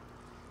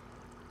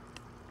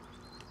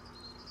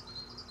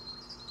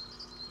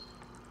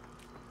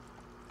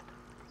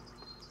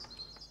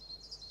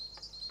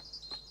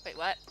 Wait,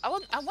 what? I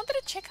wanted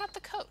to check out the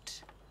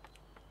coat.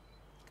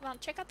 Come on,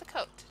 check out the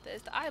coat.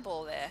 There's the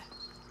eyeball there.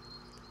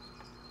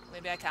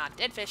 Maybe I can't.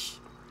 Dead fish.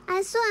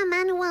 I saw a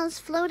man once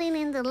floating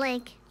in the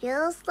lake,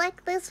 just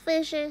like this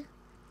fisher.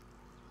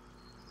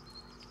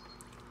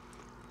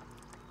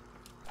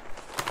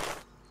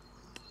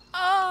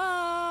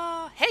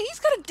 Oh, hey, he's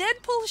got a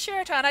Deadpool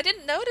shirt on. I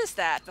didn't notice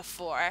that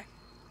before.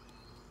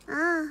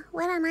 Ah,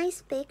 what a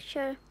nice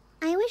picture.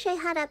 I wish I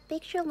had a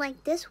picture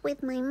like this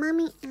with my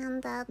mommy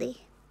and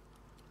daddy.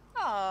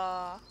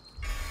 Aww.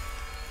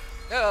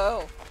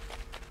 Oh.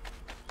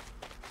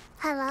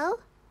 Hello?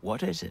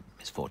 What is it,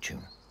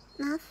 Misfortune?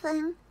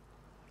 Nothing.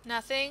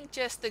 Nothing?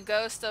 Just the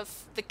ghost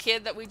of the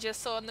kid that we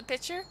just saw in the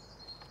picture?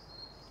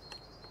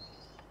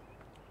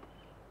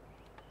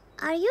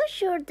 Are you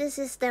sure this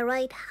is the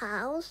right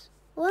house?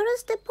 Where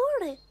is the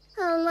party?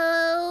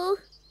 Hello?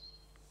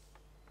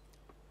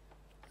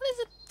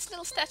 There's a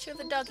little statue of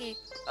the doggy.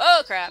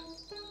 Oh, crap.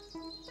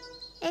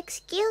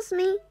 Excuse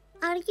me,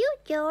 are you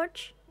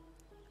George?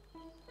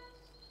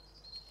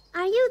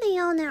 Are you the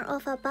owner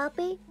of a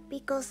puppy?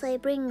 Because I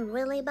bring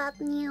really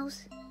bad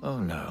news. Oh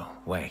no,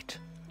 wait.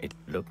 It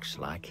looks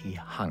like he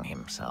hung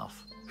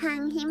himself.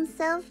 Hang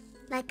himself?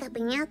 Like a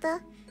piñata?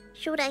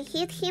 Should I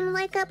hit him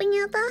like a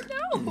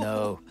piñata?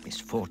 No,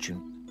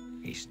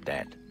 Misfortune. He's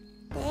dead.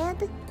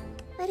 Dead?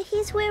 But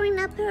he's wearing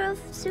a pair of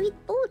sweet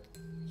boots.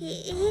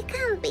 He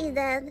can't be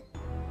dead.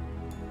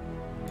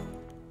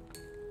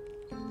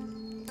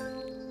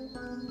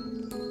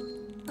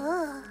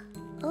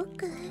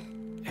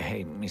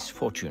 Hey,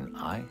 Misfortune,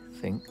 I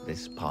think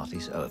this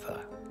party's over.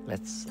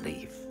 Let's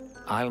leave.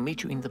 I'll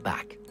meet you in the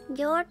back.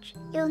 George,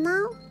 you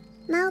know,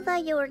 now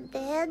that you're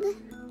dead,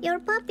 your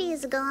puppy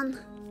is gone.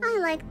 I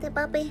like the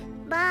puppy.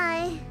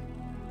 Bye.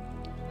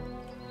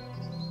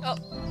 Oh,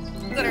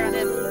 got her on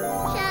him.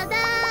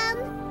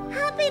 Shadan!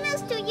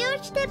 Happiness to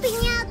George the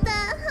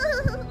Piñata!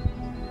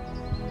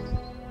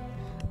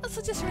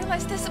 Also just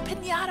realized there's a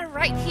piñata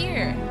right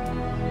here.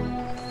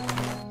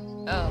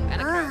 Oh,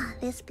 and a crow. Ah,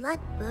 these black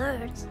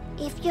birds.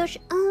 If George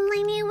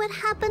only knew what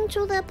happened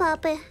to the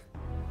puppy.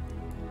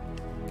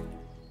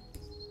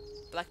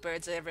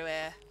 Blackbirds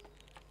everywhere.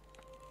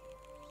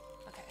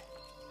 Okay.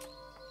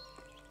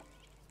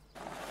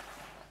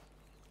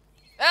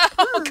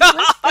 Oh,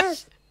 gosh! What's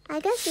this? I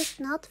guess it's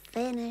not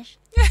finished.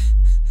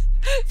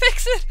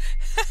 Fix it!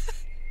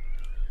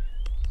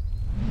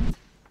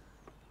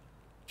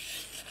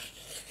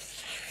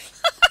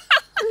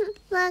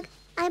 Look,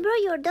 I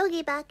brought your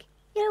doggy back.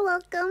 You're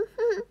welcome.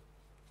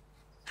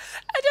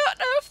 I don't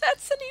know if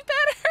that's any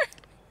better.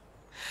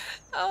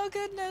 Oh,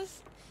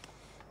 goodness.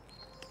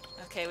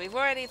 Okay, we've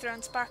already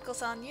thrown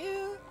sparkles on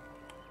you.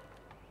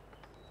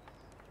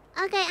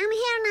 Okay, I'm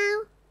here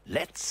now.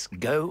 Let's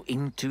go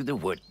into the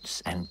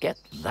woods and get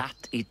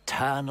that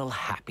eternal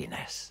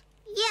happiness.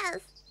 Yes.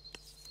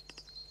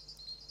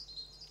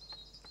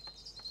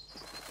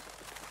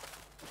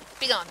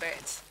 Be gone,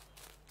 birds.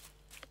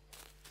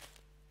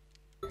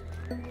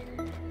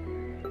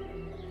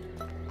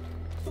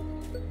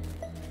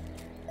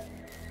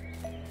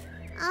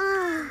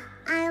 Ah,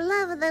 I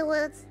love the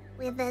woods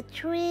with the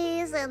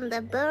trees and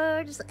the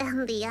birds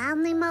and the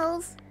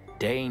animals.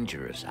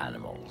 Dangerous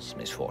animals,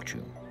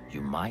 Misfortune.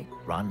 You might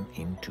run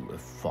into a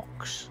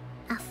fox.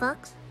 A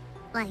fox?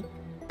 Like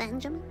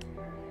Benjamin?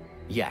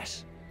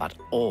 Yes, but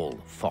all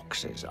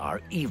foxes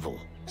are evil,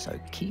 so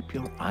keep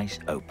your eyes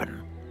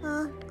open.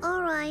 Oh,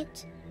 all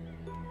right.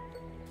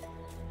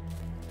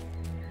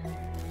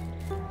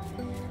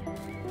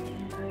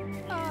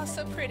 Oh,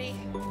 so pretty.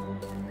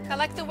 I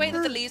like the way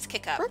that the leaves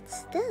kick up.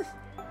 What's this?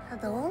 A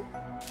doll?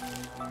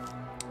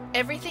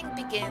 Everything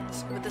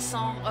begins with the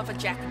song of a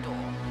jackdaw.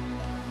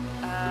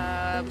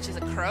 Which is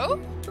a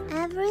crow?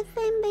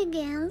 Everything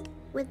begins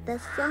with the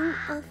song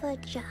of a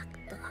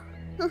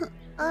jackdaw.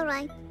 All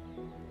right.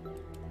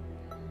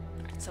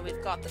 So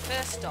we've got the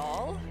first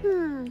doll.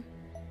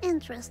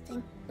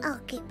 Interesting. I'll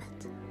keep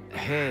it.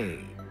 Hey,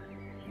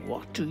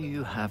 what do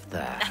you have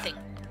there? Nothing.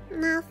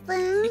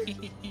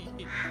 Nothing.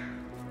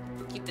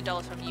 Keep the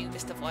dolls from you,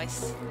 Mr.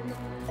 Voice.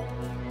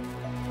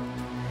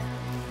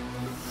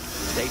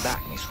 Stay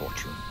back,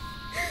 Misfortune.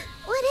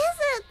 What is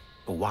it?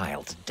 A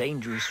wild,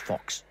 dangerous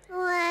fox.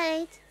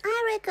 Wait,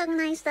 I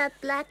recognize that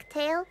black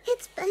tail.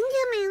 It's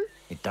Benjamin.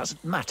 It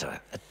doesn't matter.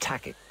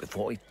 Attack it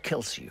before it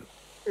kills you.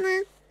 Nah,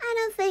 I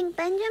don't think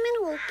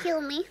Benjamin will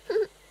kill me.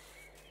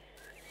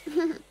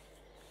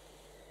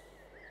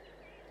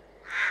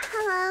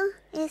 Hello,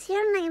 is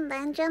your name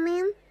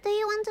Benjamin? Do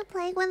you want to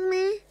play with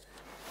me?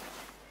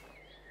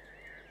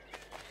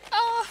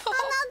 Oh!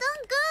 Oh no,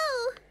 don't go!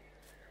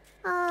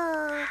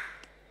 Oh.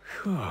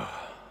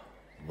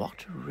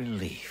 What a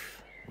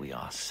relief. We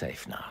are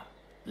safe now.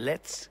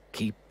 Let's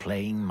keep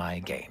playing my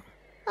game.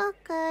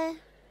 Okay.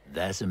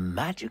 There's a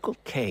magical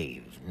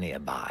cave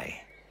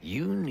nearby.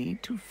 You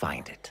need to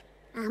find it.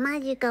 A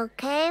magical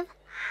cave?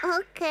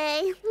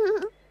 Okay.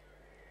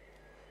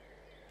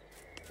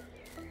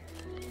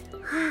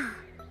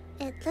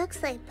 It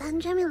looks like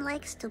Benjamin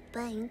likes to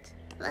paint.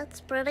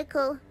 That's pretty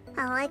cool.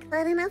 I like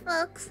that in a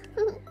fox.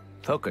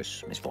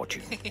 Focus,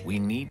 Misfortune. We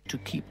need to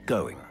keep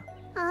going.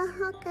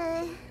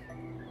 Okay.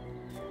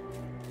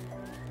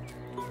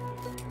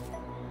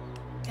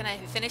 Can I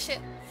finish it?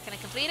 Can I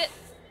complete it?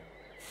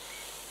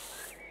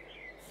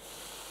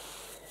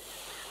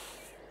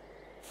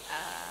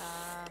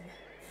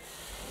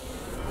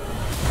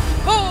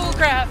 Oh,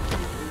 crap!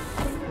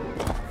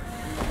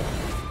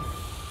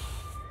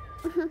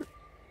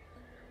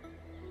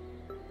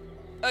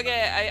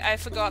 Okay, I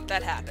forgot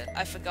that happened.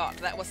 I forgot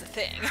that was a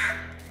thing.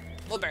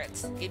 Well,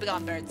 birds. Keep it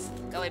on, birds.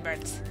 Go away,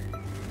 birds.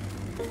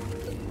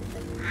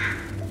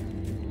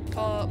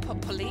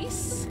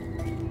 Police?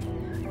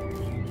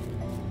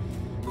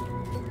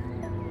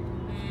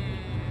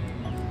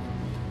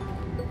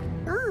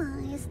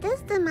 Oh, is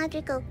this the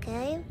magical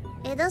cave?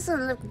 It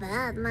doesn't look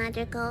that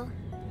magical.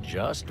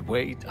 Just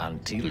wait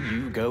until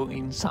you go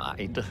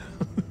inside.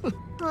 Oh,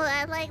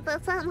 I like the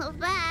sound of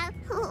that.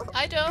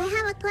 I I don't.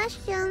 have a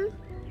question.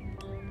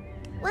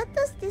 What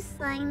does this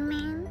sign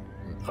mean?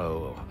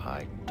 Oh,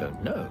 I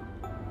don't know.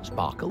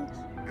 Sparkles?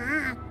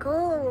 Ah,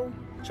 cool.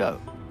 So,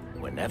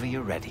 whenever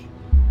you're ready.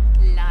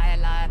 Liar,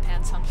 liar,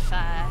 pants on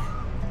fire.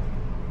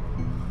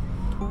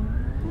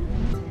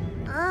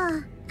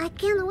 Oh, I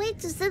can't wait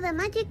to see the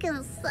magic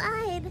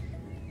inside.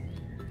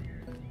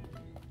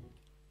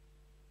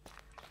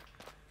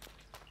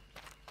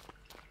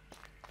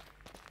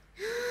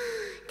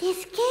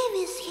 This cave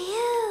is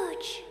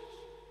huge.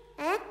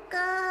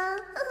 Echo.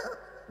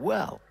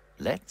 Well,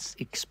 let's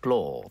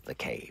explore the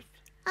cave.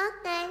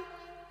 Okay,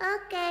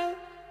 okay,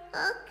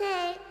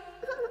 okay.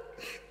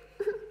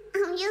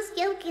 I'm I'm just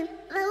joking.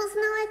 There was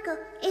no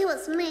echo. It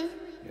was me.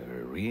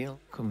 You're a real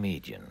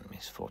comedian,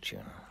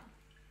 Misfortune.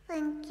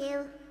 Thank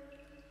you.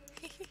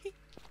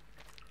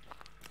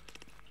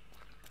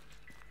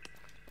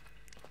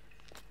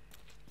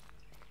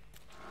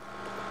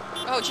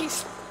 Oh,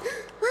 jeez.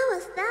 What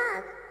was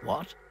that?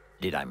 What?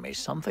 Did I miss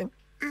something?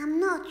 I'm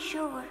not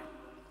sure.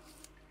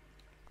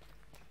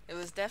 It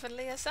was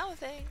definitely a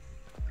something.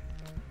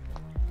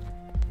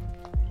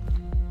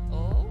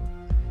 Oh?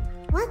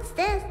 What's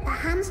this? The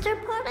hamster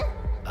party?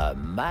 A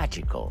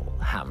magical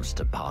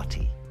hamster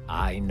party.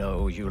 I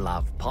know you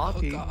love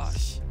parties. Oh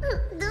gosh.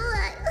 Do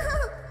I?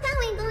 Can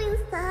we go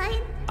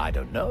inside? I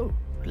don't know.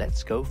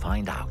 Let's go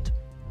find out.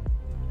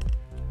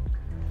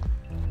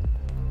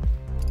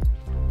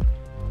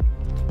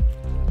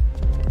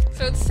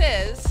 So it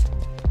says,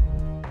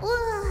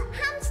 Whoa,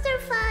 hamster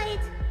fight!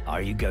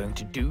 Are you going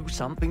to do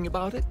something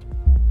about it?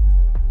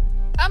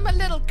 I'm a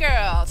little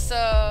girl,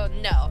 so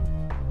no.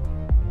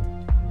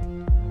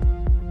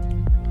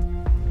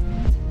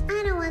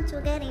 I don't want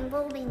to get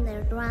involved in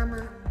their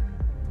drama.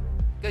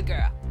 Good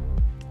girl.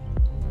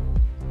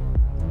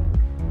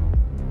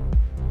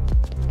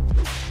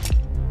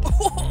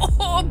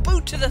 Oh,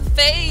 boot to the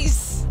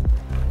face!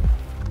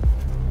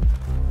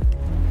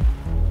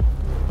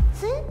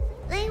 See?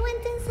 They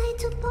went inside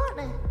to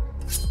party.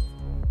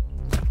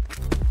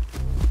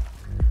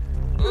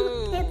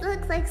 Ooh. It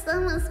looks like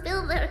someone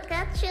spilled their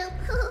ketchup.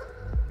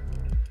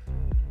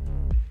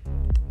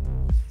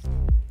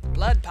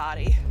 Blood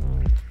potty.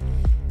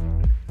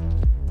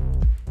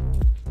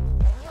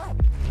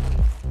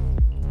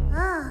 Oh,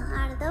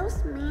 are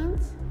those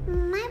mints?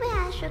 Maybe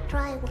I should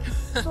try one,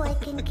 so I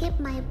can keep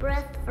my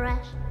breath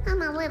fresh.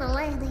 I'm a little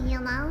lady, you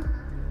know.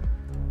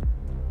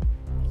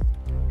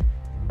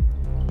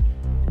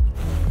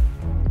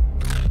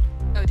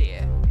 Oh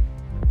dear.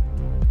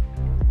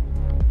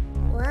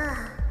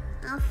 Wow,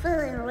 I'm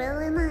feeling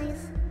really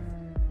nice.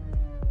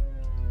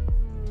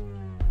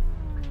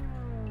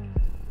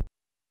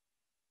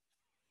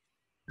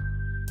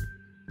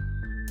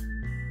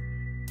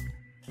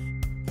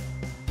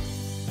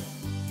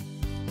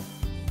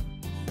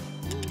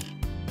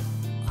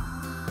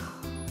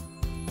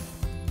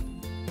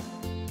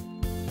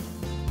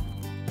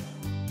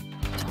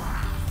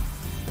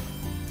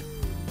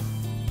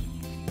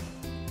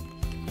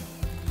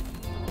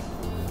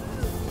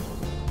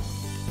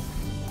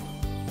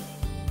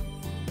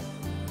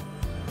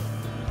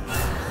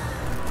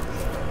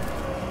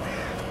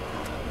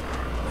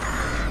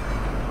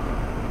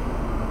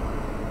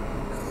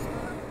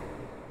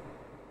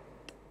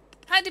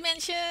 Hi,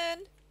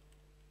 Dimension!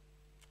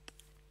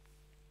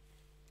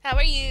 How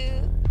are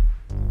you?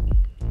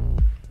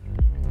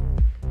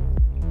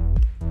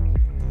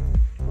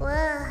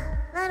 Wow,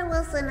 that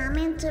wasn't a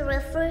minty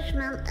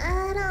refreshment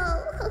at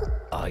all.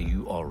 Are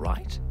you all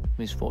right,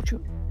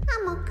 Misfortune?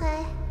 I'm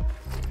okay.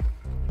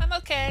 I'm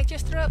okay,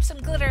 just throw up some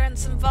glitter and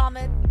some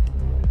vomit.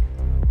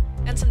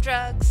 And some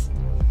drugs.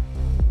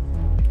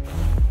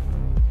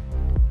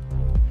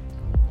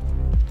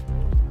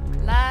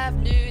 Live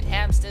nude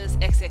hamsters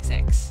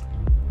XXX.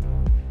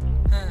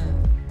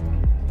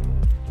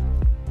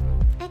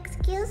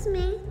 Excuse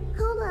me,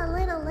 how that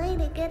little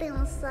lady get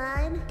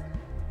inside?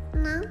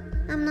 No,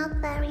 I'm not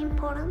very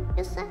important,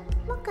 you said?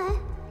 Okay.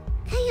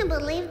 Can you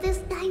believe this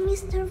guy,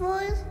 Mr.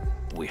 Voice?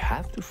 We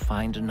have to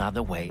find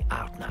another way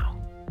out now.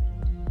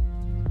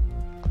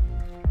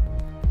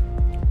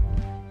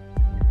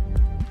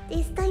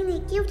 These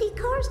tiny cutie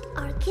cars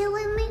are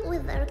killing me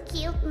with their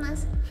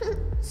cuteness.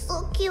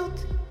 So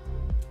cute.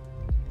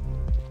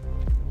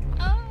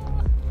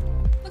 Oh,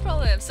 look at all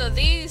of them. So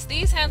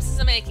these hamsters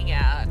are making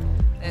out.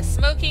 They're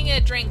smoking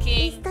and These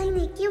drinking.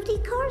 tiny cutie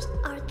cars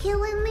are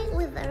killing me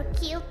with their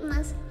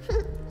cuteness.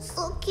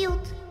 So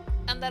cute.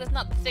 And that is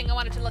not the thing I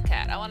wanted to look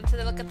at. I wanted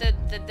to look at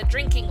the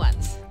drinking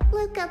ones.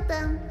 Look at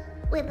them.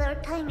 With their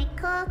tiny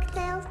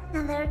cocktails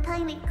and their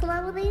tiny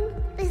clothing.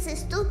 This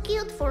is too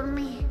cute for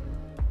me.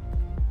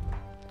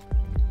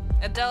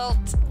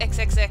 Adult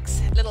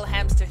XXX little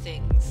hamster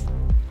things.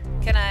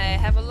 Can I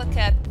have a look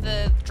at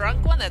the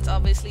drunk one that's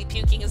obviously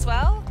puking as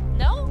well?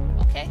 No?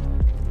 Okay.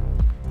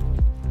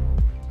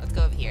 Let's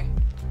go over here.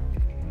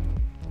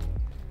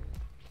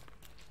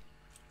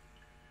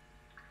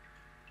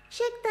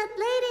 Check that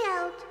lady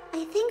out.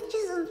 I think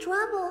she's in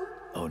trouble.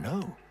 Oh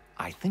no,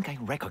 I think I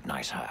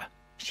recognize her.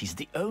 She's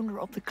the owner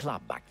of the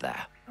club back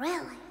there.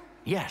 Really?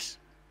 Yes,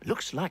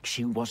 looks like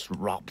she was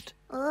robbed.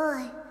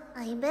 Oh,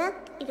 I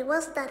bet it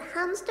was that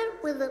hamster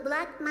with the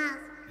black mask.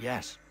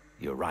 Yes,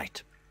 you're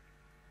right.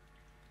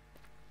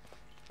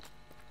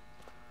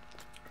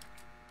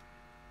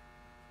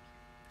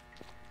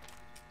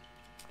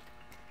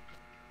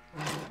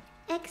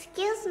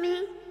 Excuse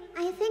me,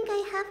 I think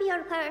I have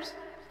your purse.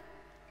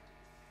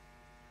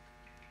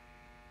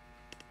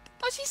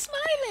 Oh, she's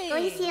smiling!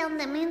 Crazy on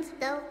the mints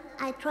though.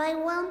 I tried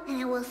one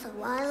and it was a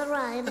wild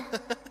ride.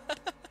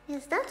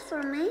 Is that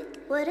for me?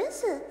 What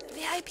is it?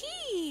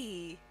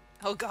 VIP!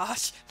 Oh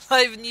gosh,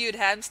 live nude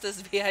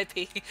hamsters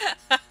VIP.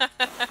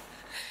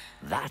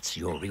 That's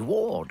your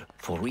reward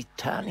for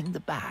returning the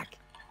bag.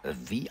 a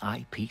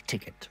VIP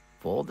ticket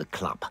for the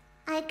club.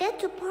 I get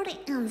to party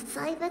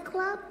inside the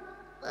club?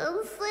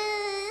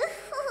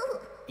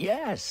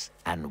 Yes,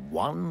 and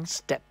one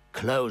step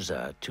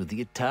closer to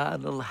the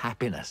eternal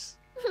happiness.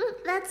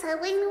 That's a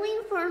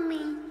win-win for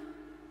me.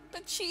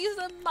 But she's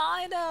a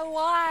minor.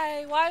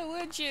 Why? Why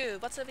would you?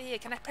 What's over here?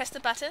 Can I press the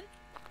button?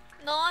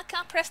 No, I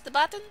can't press the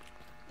button.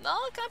 No,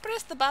 I can't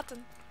press the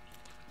button.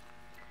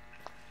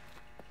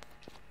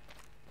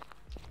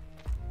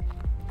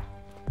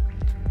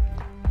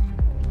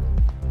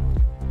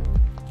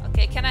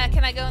 Okay, can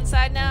I go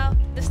inside now,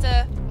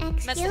 Mr.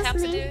 Excuse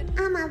Hamster me, dude?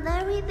 I'm a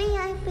very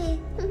VIP.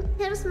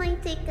 Here's my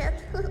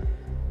ticket.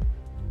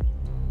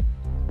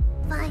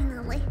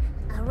 Finally,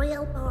 a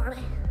real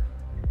party.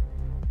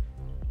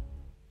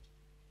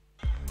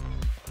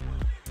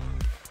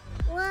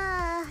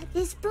 Wow,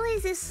 this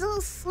place is so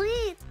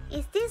sweet.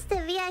 Is this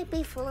the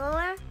VIP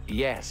floor?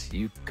 Yes,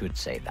 you could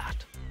say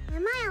that.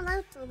 Am I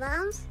allowed to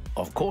dance?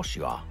 Of course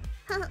you are.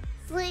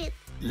 Sweet.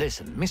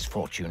 Listen,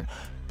 Misfortune,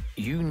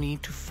 you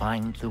need to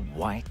find the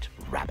white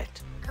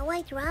rabbit. A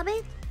white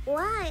rabbit?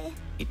 Why?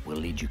 It will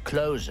lead you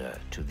closer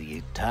to the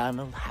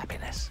eternal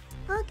happiness.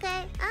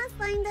 Okay, I'll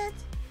find it.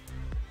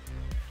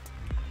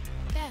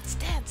 Dance,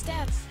 dance,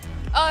 dance.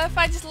 Oh, if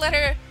I just let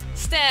her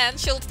stand,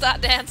 she'll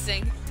start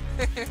dancing.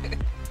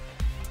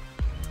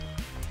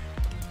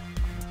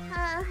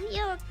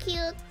 You're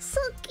cute.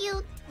 So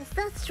cute. Is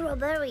that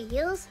strawberry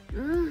juice?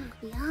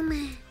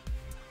 Yummy.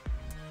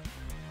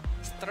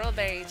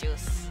 Strawberry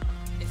juice.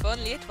 If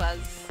only it was.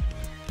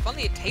 If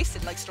only it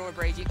tasted like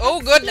strawberry juice. Oh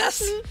goodness!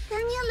 Excuse me, can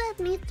you let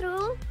me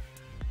through?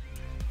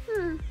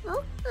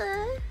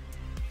 Okay.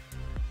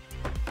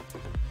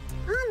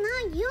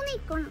 Oh no,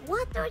 Unicorn,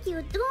 what are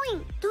you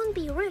doing? Don't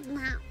be rude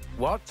now.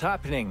 What's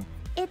happening?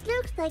 It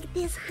looks like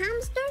this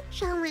hamster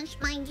challenged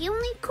my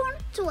unicorn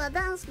to a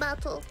dance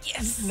battle.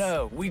 Yes!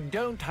 No, we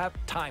don't have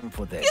time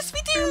for this. Yes, we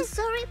do! I'm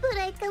sorry, but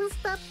I can't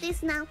stop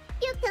this now.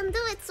 You can do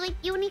it, sweet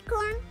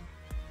unicorn.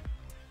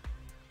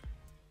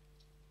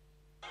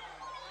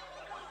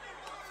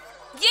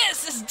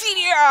 Yes, it's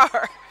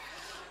DDR!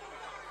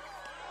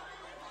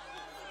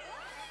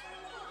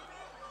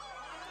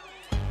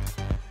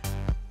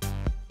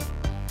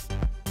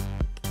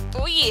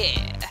 Oh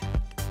yeah!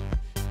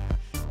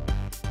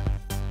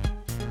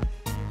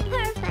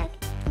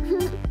 Perfect.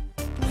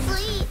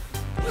 Sweet.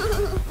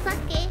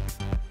 Sucky.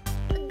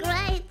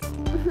 Great.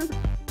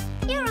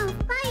 You're on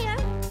fire.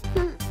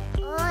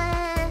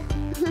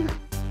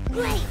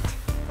 Great.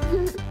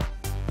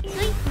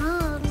 Sweet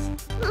moves.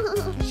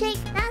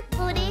 Shake that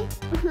booty.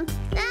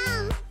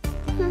 Dance.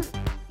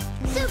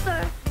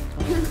 Super.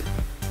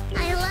 I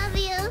love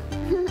you.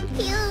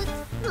 Cute.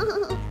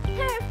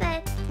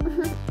 Perfect.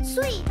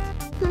 Sweet.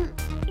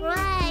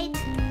 Right.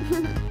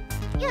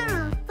 You're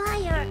on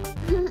fire.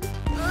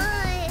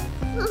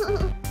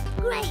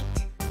 Great.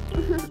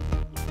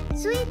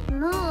 Sweet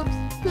moves.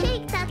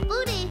 Shake that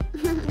booty.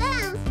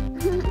 Dance.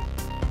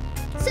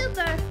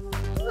 Super.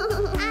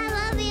 I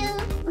love you.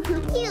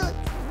 Cute.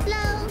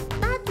 Slow.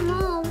 Bad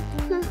move.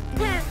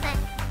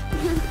 Perfect.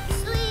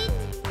 Sweet.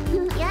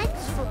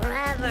 Yikes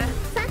forever.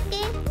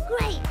 Sucky.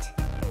 Great.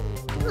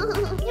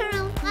 You're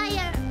on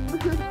fire.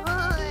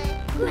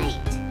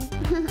 Great.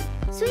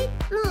 Sweet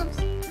moves.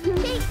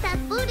 Shake that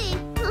booty.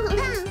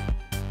 Dance.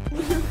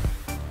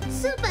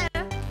 Super.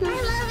 I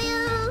love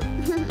you.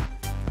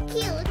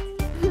 Cute.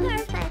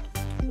 Perfect.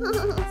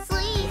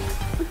 Sweet.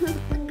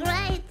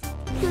 Great.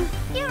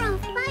 You're on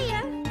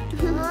fire.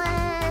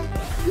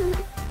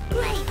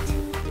 Great.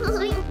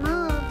 Sweet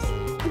moves.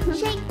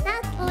 Shake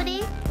that booty.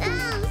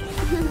 Dance.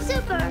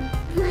 Super.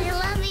 I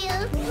love you.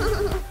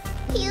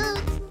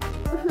 Cute.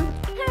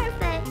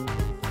 Perfect.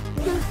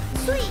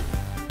 Sweet.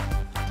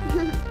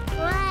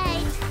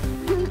 Right.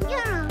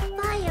 You're on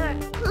fire.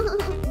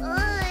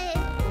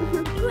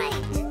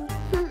 Great.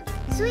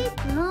 Sweet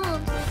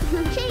moves.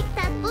 Shake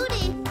that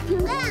booty.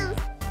 Dance.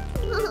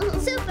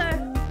 Super.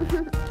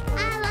 I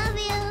love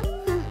you.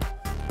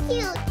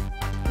 Cute.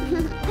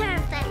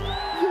 Perfect.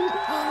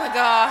 Oh my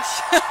gosh.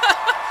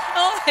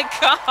 Oh my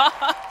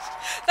gosh.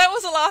 That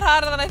was a lot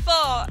harder than I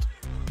thought.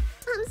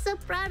 I'm so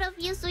proud of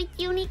you, sweet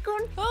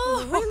unicorn.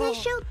 Oh. You really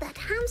showed that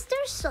hamster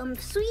some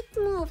sweet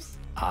moves.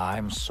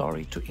 I'm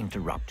sorry to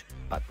interrupt,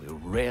 but we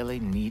really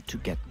need to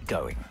get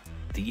going.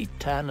 The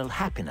eternal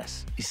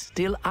happiness is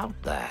still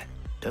out there.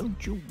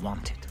 Don't you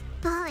want it?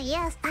 Oh,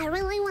 yes, I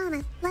really want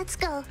it. Let's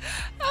go.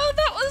 Oh,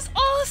 that was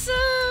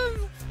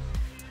awesome!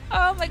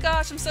 Oh my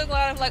gosh, I'm so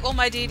glad like all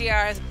my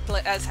DDR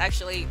has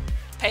actually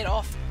paid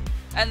off.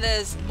 And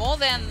there's more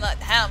than that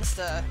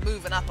hamster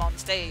moving up on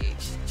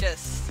stage.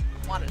 Just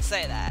wanted to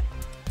say that.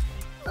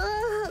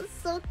 Oh,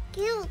 so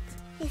cute.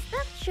 Is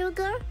that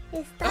sugar?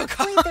 Is Oh, that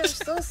why they're gosh.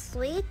 so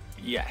sweet?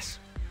 Yes,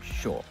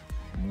 sure.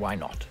 Why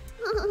not?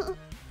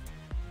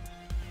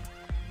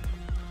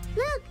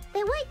 Look, the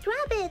white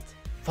rabbit.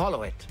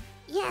 Follow it.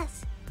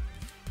 Yes.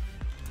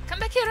 Come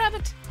back here,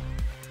 rabbit.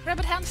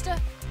 Rabbit hamster.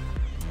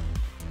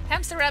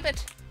 Hamster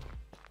rabbit.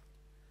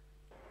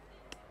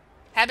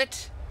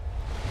 Habit.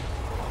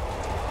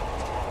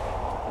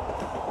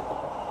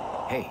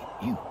 Hey,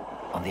 you.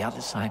 on the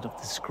other side of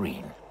the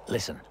screen.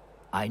 Listen,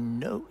 I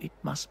know it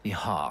must be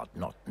hard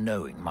not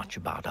knowing much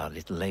about our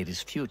little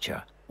lady's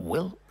future.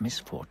 Will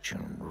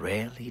Misfortune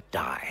really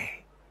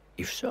die?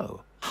 If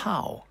so,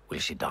 how will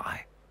she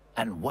die?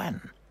 And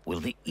when will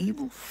the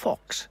evil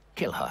fox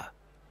kill her?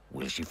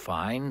 Will she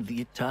find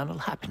the eternal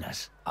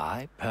happiness?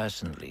 I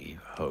personally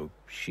hope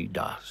she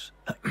does.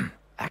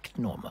 Act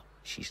normal.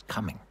 She's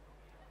coming.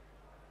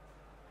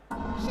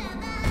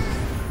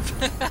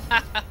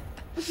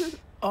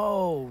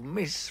 Oh,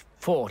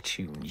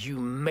 Misfortune, you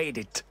made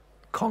it.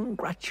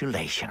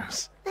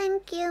 Congratulations.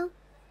 Thank you.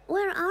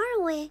 Where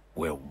are we?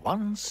 We're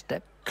one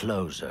step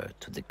closer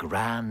to the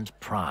grand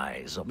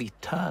prize of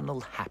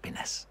eternal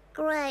happiness.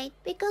 Great,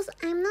 because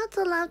I'm not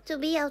allowed to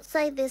be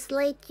outside this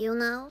late, you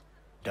know.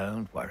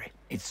 Don't worry,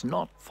 it's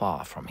not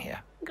far from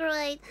here.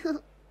 Great.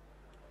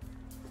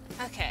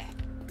 Okay.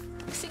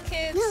 Missing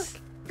kids. Look,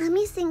 a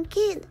missing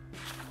kid.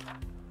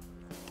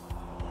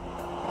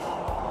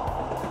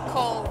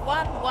 Call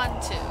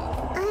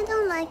 112. I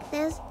don't like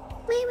this.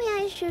 Maybe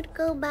I should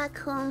go back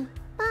home.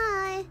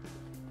 Bye.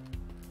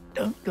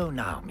 Don't go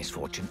now,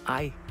 Misfortune.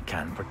 I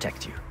can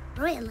protect you.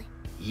 Really?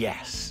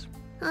 Yes.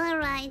 All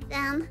right,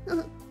 then.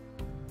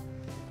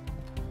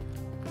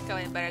 Go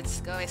in,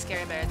 birds. Go away,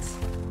 scary birds.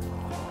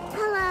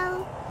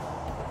 Hello.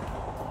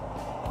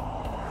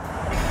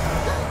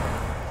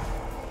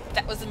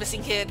 That was the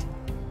missing kid.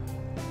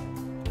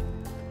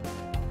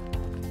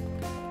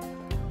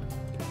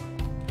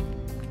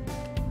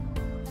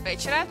 Wait,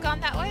 should I have gone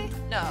that way?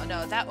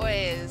 No, that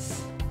way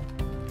is...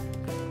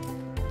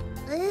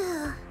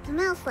 Ugh,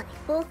 smells like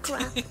bull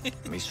crap.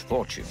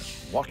 Misfortune,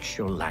 watch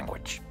your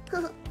language.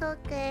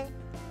 Okay.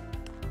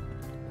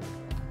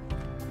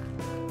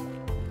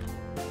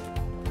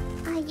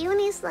 A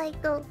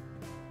unicycle.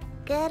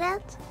 Get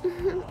it?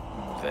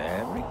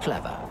 Very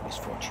clever,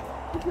 Misfortune.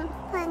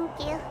 Thank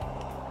you.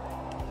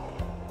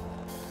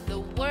 The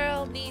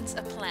world needs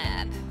a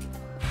plan.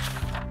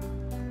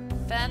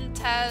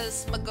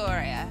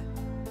 Phantasmagoria.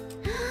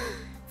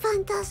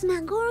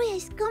 Phantasmagoria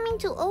is coming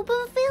to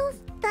Openfield?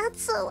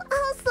 That's so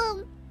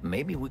awesome!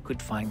 Maybe we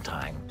could find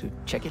time to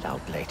check it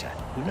out later.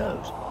 Who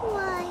knows?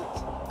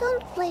 Right.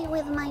 Don't play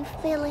with my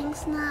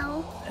feelings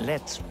now.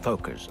 Let's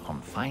focus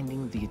on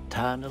finding the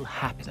eternal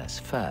happiness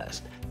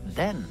first.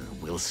 Then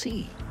we'll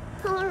see.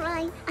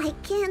 Alright, I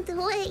can't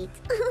wait.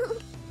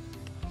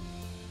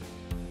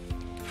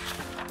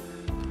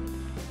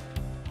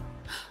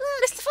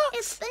 Mr. Fox!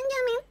 It's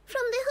Benjamin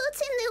from the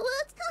Hoots in the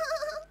Woods.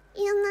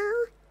 You know,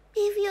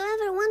 if you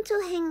ever want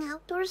to hang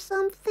out or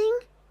something,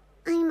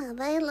 I'm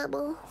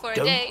available. For a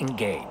Don't date.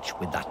 engage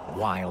with that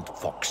wild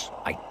fox.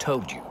 I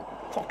told you,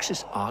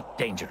 foxes are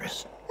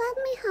dangerous. Let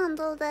me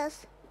handle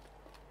this.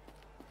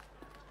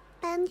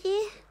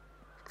 Benji,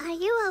 are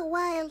you a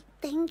wild,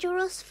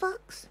 dangerous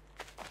fox?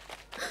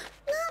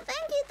 No,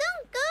 Benji,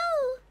 don't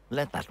go!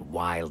 Let that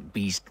wild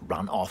beast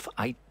run off.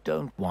 I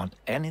don't want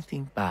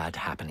anything bad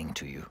happening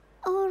to you.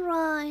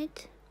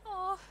 Alright.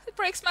 Oh, it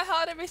breaks my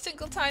heart every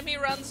single time he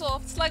runs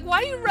off. It's like,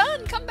 why you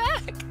run? Come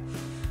back!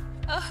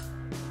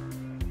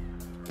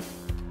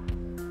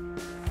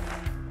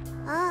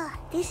 Ah,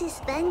 this is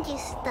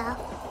Benji's stuff.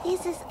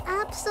 This is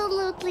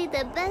absolutely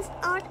the best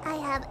art I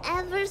have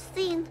ever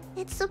seen.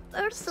 It's so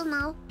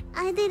personal.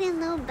 I didn't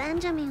know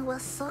Benjamin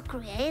was so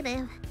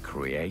creative.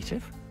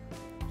 Creative?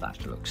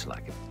 That looks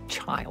like a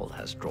child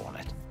has drawn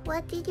it.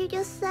 What did you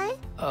just say?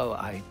 Oh,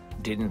 I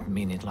didn't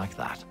mean it like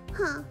that.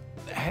 Huh.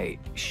 Hey,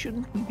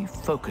 shouldn't we be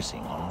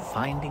focusing on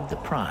finding the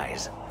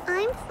prize?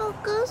 I'm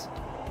focused.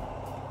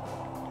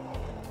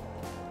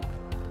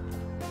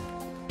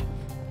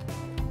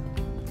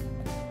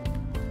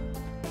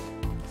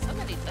 So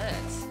many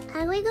birds.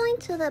 Are we going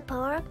to the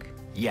park?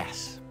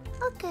 Yes.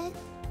 Okay.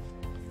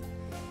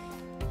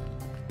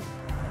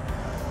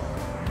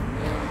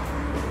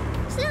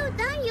 Slow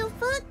down, you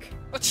fuck!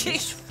 Oh, jeez.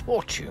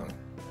 Misfortune.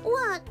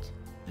 What?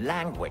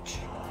 Language.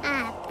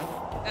 Ah,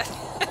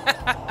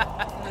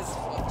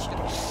 Misfortune.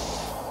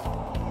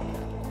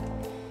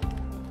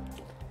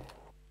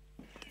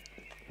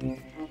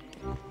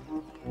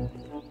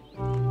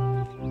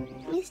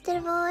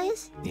 Mr.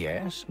 Voice,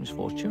 Yes,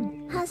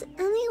 Misfortune? has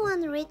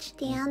anyone reached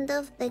the end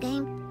of the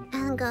game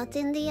and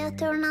gotten the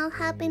eternal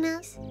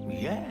happiness?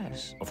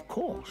 Yes, of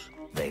course.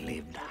 They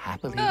lived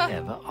happily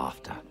ever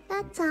after.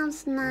 That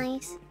sounds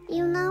nice.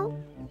 You know,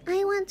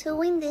 I want to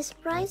win this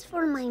prize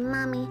for my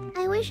mommy.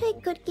 I wish I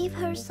could give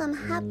her some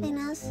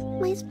happiness.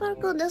 My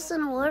sparkle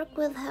doesn't work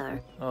with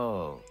her.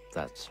 Oh,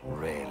 that's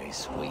really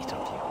sweet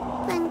of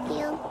you. Thank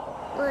you.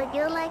 Would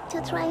you like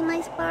to try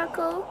my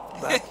sparkle?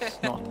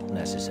 That's not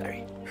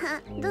necessary.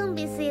 Ha, don't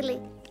be silly.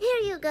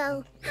 Here you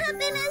go.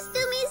 Happiness to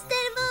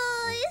Mr.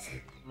 Voice!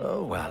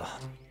 Oh, well,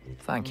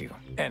 thank you.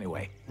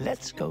 Anyway,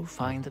 let's go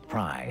find the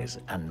prize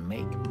and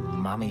make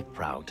Mommy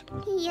proud.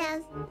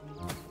 Yes.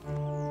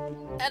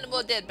 And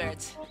more dead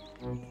birds.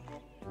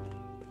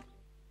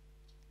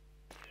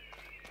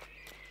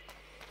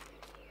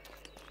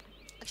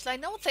 Actually, I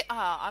know what they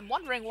are. I'm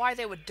wondering why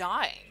they were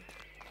dying.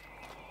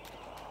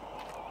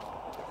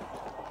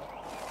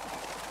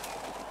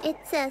 It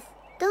says,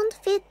 don't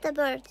feed the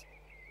birds.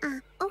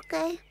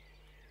 Okay.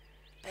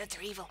 Birds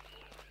are evil.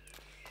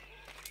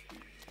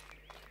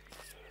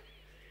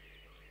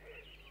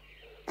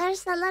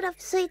 There's a lot of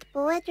sweet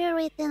poetry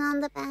written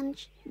on the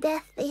bench.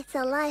 Death is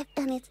alive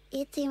and it's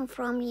eating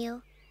from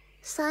you.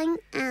 Signed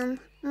Anne.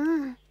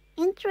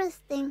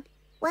 Interesting.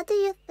 What do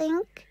you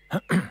think?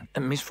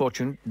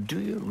 Misfortune, do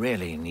you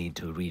really need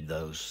to read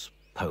those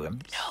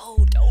poems?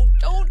 No,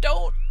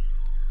 don't.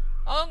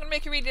 Oh, I'm gonna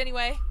make you read it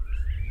anyway.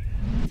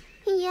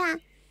 Yeah.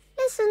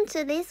 Listen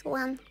to this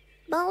one.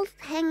 Balls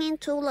hanging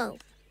too low.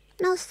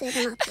 No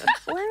signature.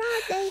 Where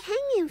are they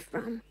hanging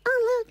from?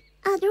 Oh, look.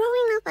 A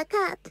drawing of a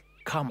cat.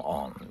 Come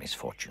on,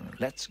 Misfortune,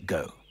 let's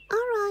go. All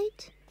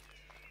right.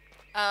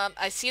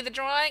 I see the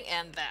drawing,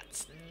 and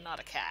that's not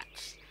a cat.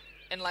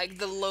 In, like,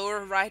 the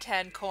lower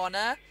right-hand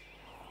corner,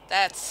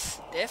 that's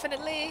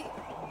definitely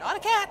not a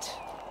cat.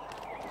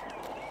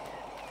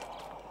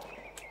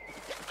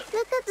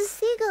 Look at the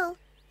seagull.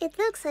 It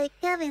looks like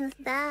Kevin's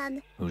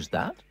dad. Who's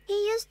that? He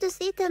used to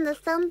sit in the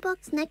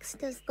sandbox next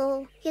to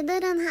school. He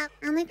didn't have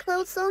any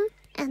clothes on,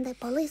 and the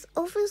police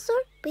officer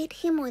beat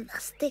him with a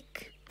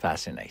stick.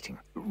 Fascinating.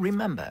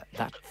 Remember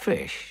that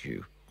fish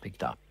you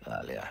picked up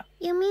earlier?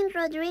 You mean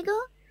Rodrigo?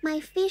 My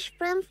fish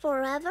friend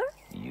forever?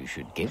 You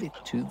should give it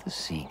to the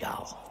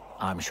seagull.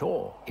 I'm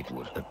sure it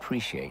would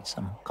appreciate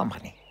some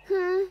company.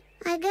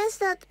 I guess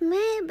that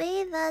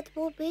maybe that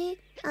will be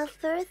a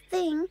fair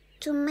thing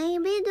to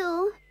maybe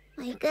do.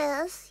 I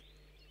guess.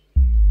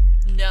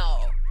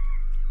 No.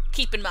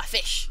 Keeping my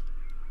fish.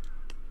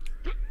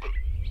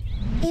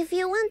 If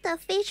you want a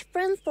fish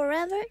friend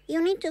forever,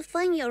 you need to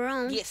find your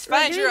own. Yes,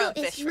 find your own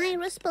Rodrigo fish is my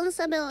friend.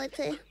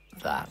 responsibility.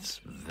 That's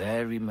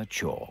very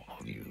mature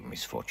of you,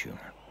 Misfortune.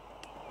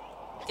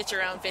 Get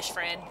your own fish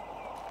friend.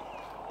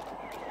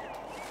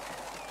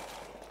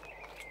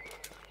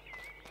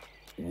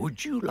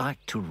 Would you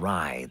like to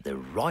ride the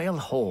royal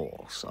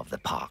horse of the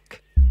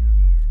park?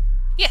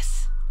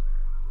 Yes.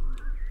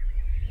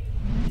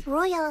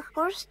 Royal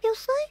horse, you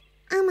say?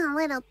 I'm a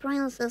little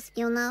princess,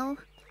 you know.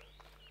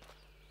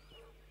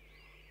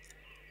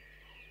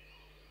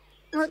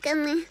 Look at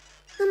me.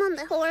 I'm on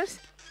the horse.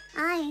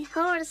 Aye,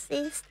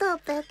 horsey,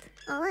 stop it.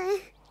 Oh.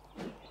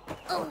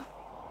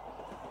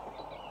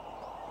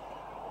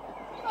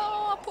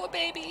 Oh, poor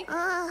baby.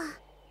 That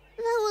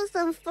was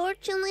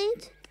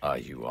unfortunate. Are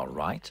you all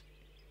right?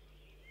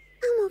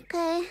 I'm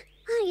okay.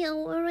 Are you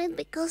worried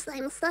because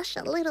I'm such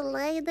a little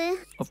lady?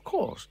 Of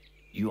course.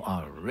 You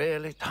are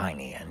really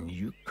tiny and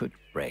you could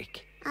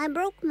break. I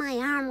broke my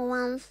arm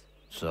once.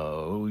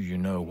 So you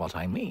know what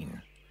I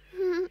mean.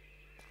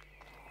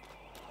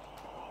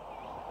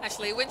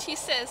 Actually, when she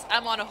says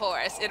I'm on a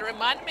horse, it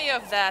reminded me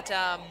of that,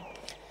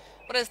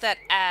 what is that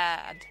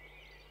ad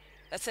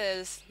that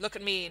says, look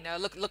at me, now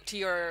look to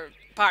your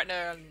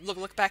partner, and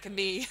look back at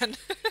me, and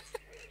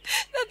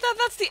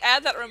that's the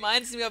ad that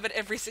reminds me of it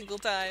every single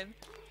time.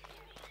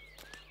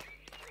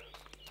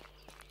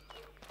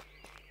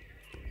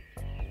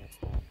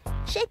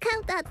 Check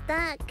out that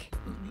duck.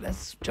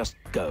 Let's just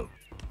go,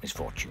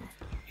 Misfortune.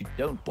 You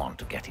don't want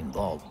to get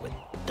involved with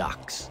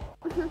ducks.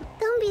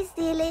 Don't be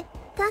silly.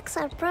 Ducks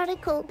are pretty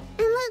cool.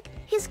 And look,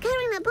 he's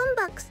carrying a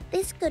boombox.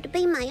 This could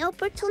be my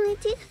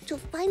opportunity to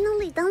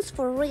finally dance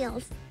for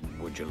reals.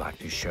 Would you like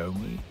to show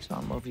me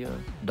some of your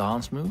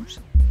dance moves?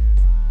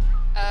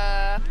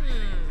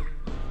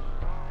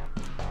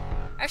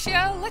 Actually,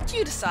 I'll let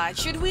you decide.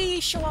 Should we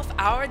show off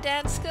our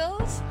dance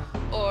skills?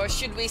 Or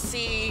should we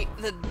see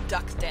the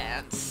duck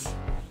dance?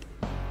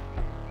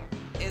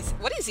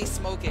 What is he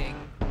smoking?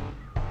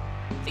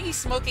 I think he's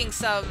smoking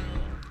some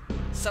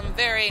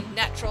very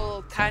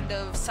natural kind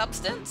of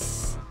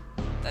substance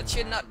that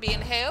should not be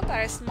inhaled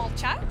by a small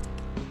child.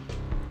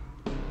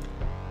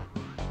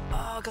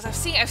 Oh, because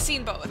I've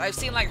seen both. I've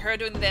seen like her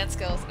doing the dance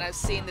skills, and I've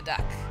seen the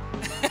duck.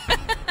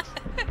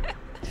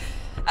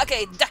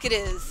 Okay, duck it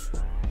is.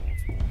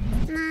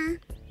 Nah,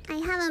 I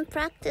haven't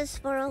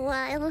practiced for a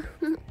while.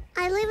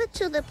 I leave it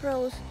to the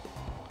pros.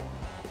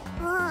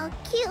 Oh,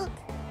 cute.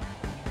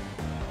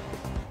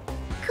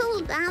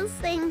 Cool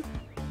dancing.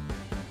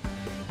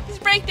 He's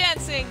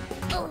breakdancing.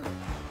 Oh,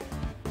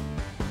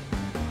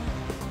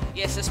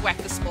 Yes, just whack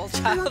the small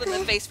child in the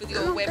face with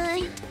your webbed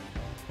okay. feet.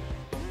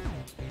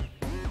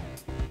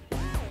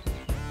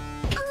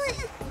 Oh,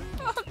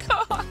 Oh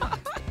god.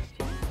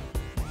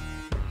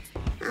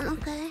 I'm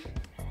okay.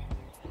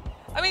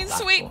 I mean, That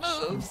sweet was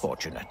moves.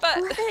 unfortunate. But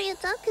What are you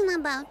talking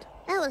about?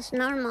 That was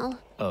normal.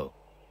 Oh,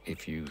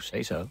 if you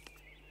say so.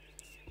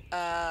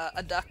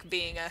 a duck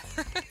being a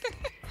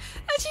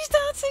and she's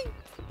dancing.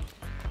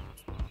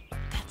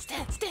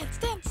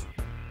 Dance.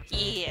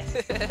 Yeah.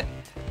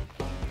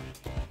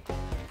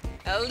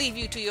 I'll leave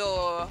you to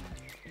your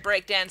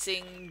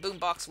breakdancing,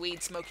 boombox,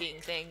 weed smoking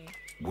thing.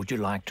 Would you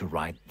like to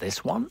ride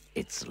this one?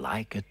 It's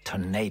like a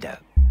tornado.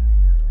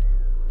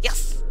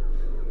 Yes.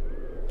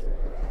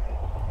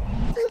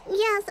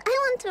 Yes, I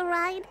want to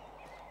ride.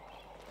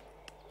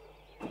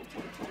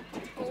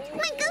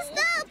 Make us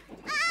stop!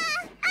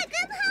 Ah, I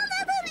can't hold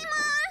it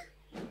anymore!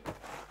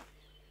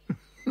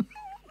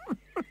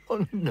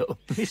 Oh no,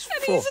 And he's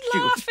Misfortune.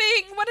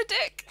 laughing. What a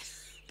dick.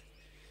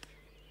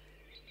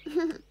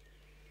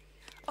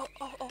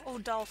 Oh,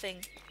 doll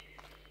thing.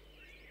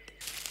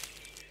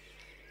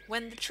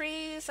 When the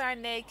trees are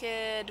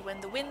naked, when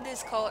the wind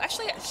is cold.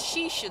 Actually,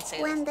 she should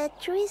say When this.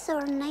 the trees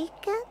are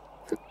naked,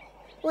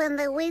 when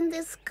the wind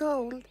is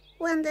cold,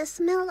 when the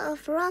smell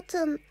of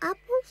rotten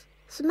apples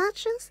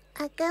smashes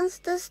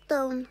against the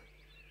stone.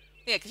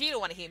 Yeah, because you don't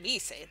want to hear me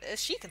say this.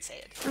 She can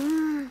say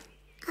it.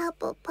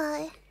 Apple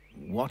pie.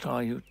 What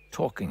are you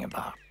talking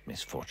about,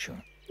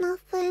 Misfortune?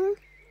 Nothing.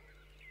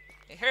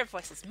 Her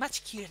voice is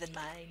much cuter than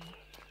mine.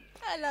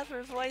 I love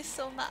her voice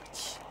so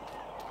much.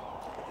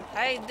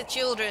 Hide the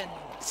children.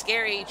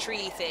 Scary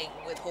tree thing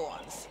with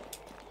horns.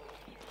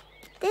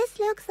 This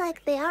looks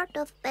like the art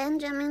of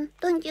Benjamin,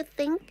 don't you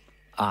think?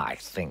 I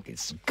think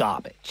it's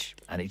garbage,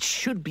 and it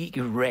should be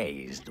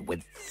erased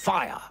with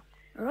fire.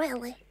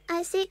 Really?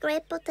 I see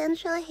great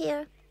potential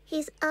here.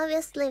 He's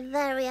obviously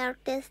very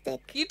artistic.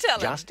 You tell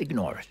him. Just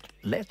ignore it.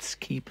 Let's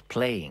keep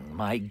playing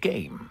my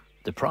game.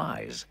 The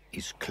prize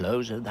is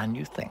closer than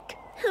you think.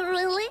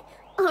 Really?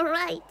 All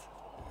right.